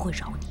绝不会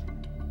饶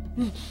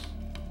你。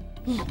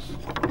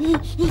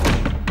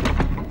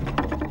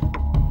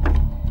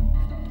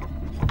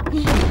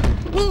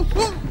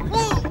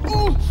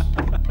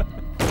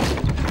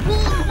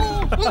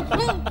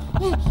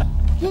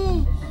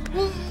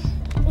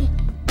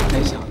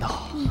没想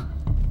到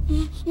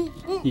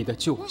你的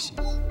救星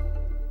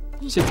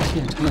现在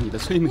变成了你的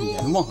催命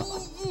阎王了吧？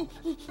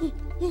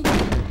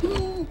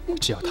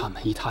只要他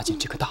们一踏进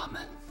这个大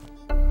门，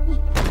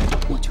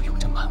我就用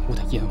这满屋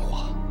的烟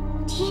花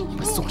替你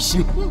们送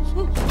行。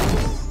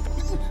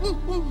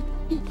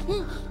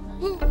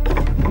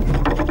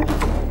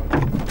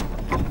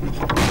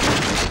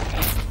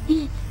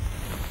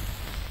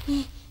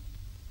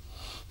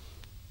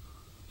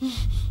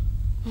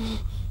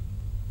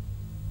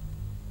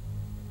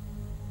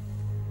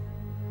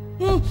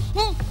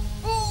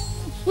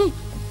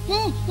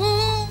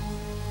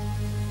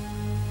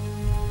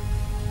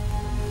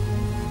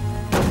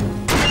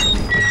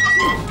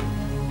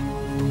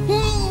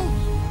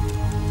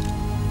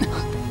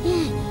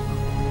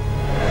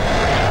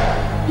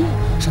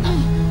胜男，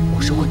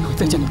我说过你会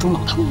再见到钟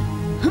老的。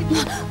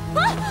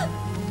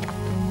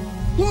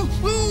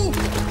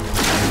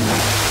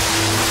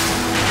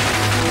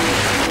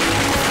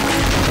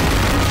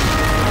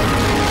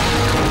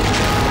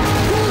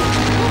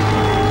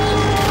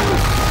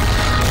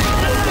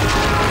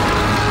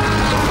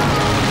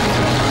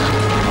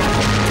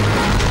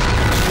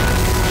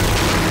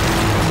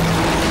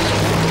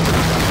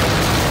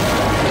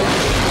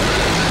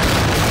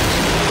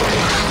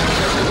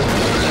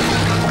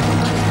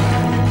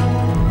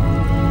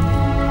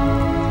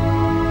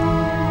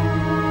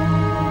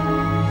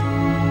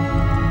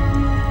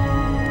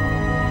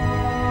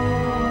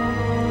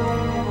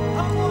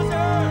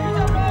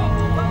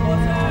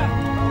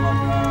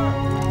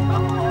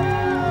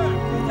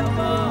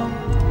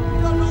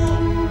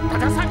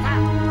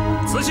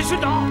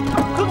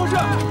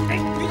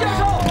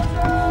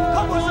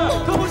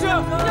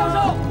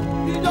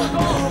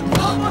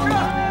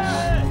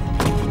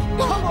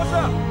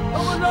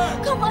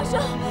生，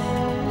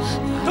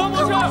康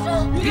博士，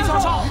于教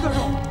授，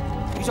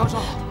于教授，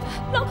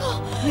老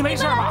孔，你没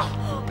事吧？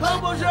康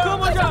博士，康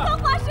博士，康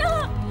华生，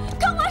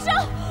康华生，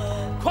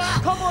快，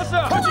康博士，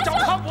快去找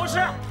康博士！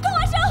康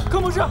华生，康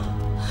博士，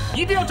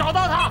一定要找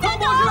到他！康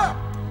博士，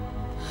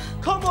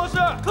康博士，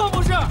康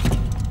博士，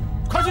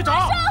快去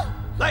找！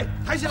来，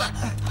抬起来！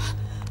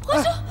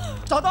华生，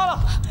找到了！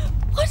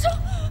华生，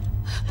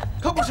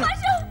康博士，华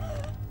生，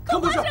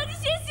康华生，你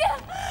醒醒！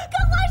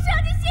康华生，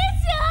你醒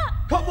醒！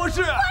康博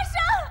士，华生，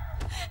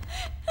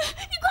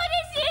你快点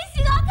醒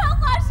醒啊！康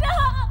华生，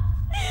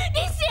你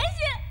醒醒，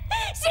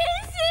醒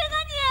醒啊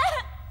你！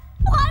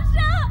华生，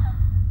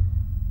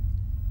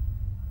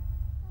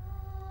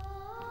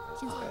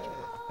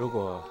如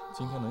果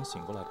今天能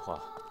醒过来的话，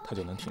他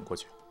就能挺过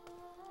去；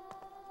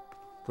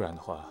不然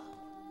的话，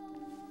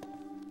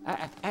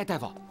大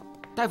夫，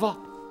大夫。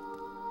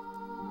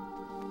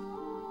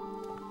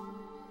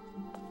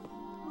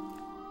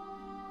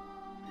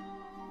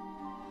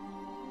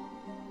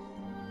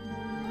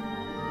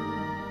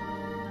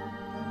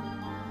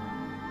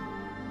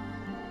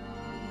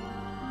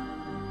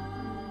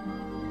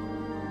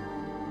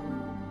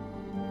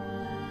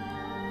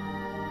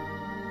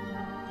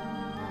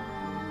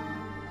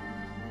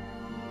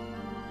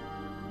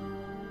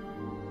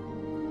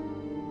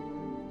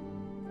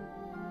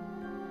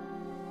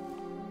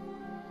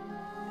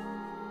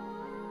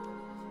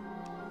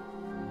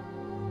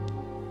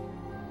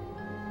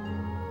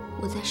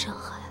我在上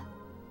海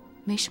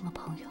没什么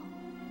朋友，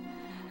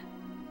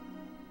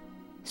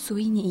所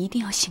以你一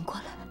定要醒过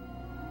来。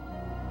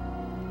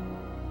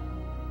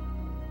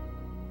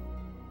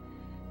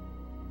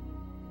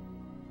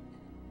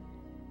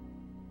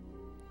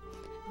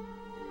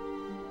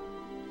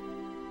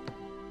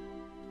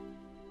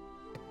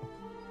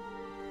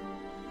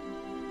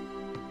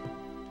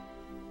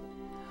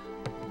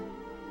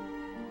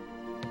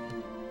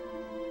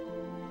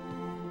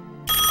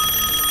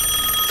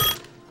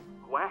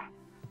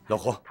老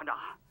胡，探长，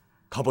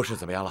康博士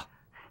怎么样了？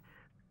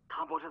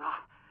康博士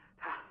他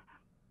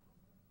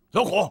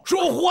老胡，说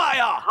话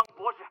呀！康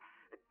博士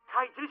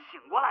他已经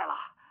醒过来了。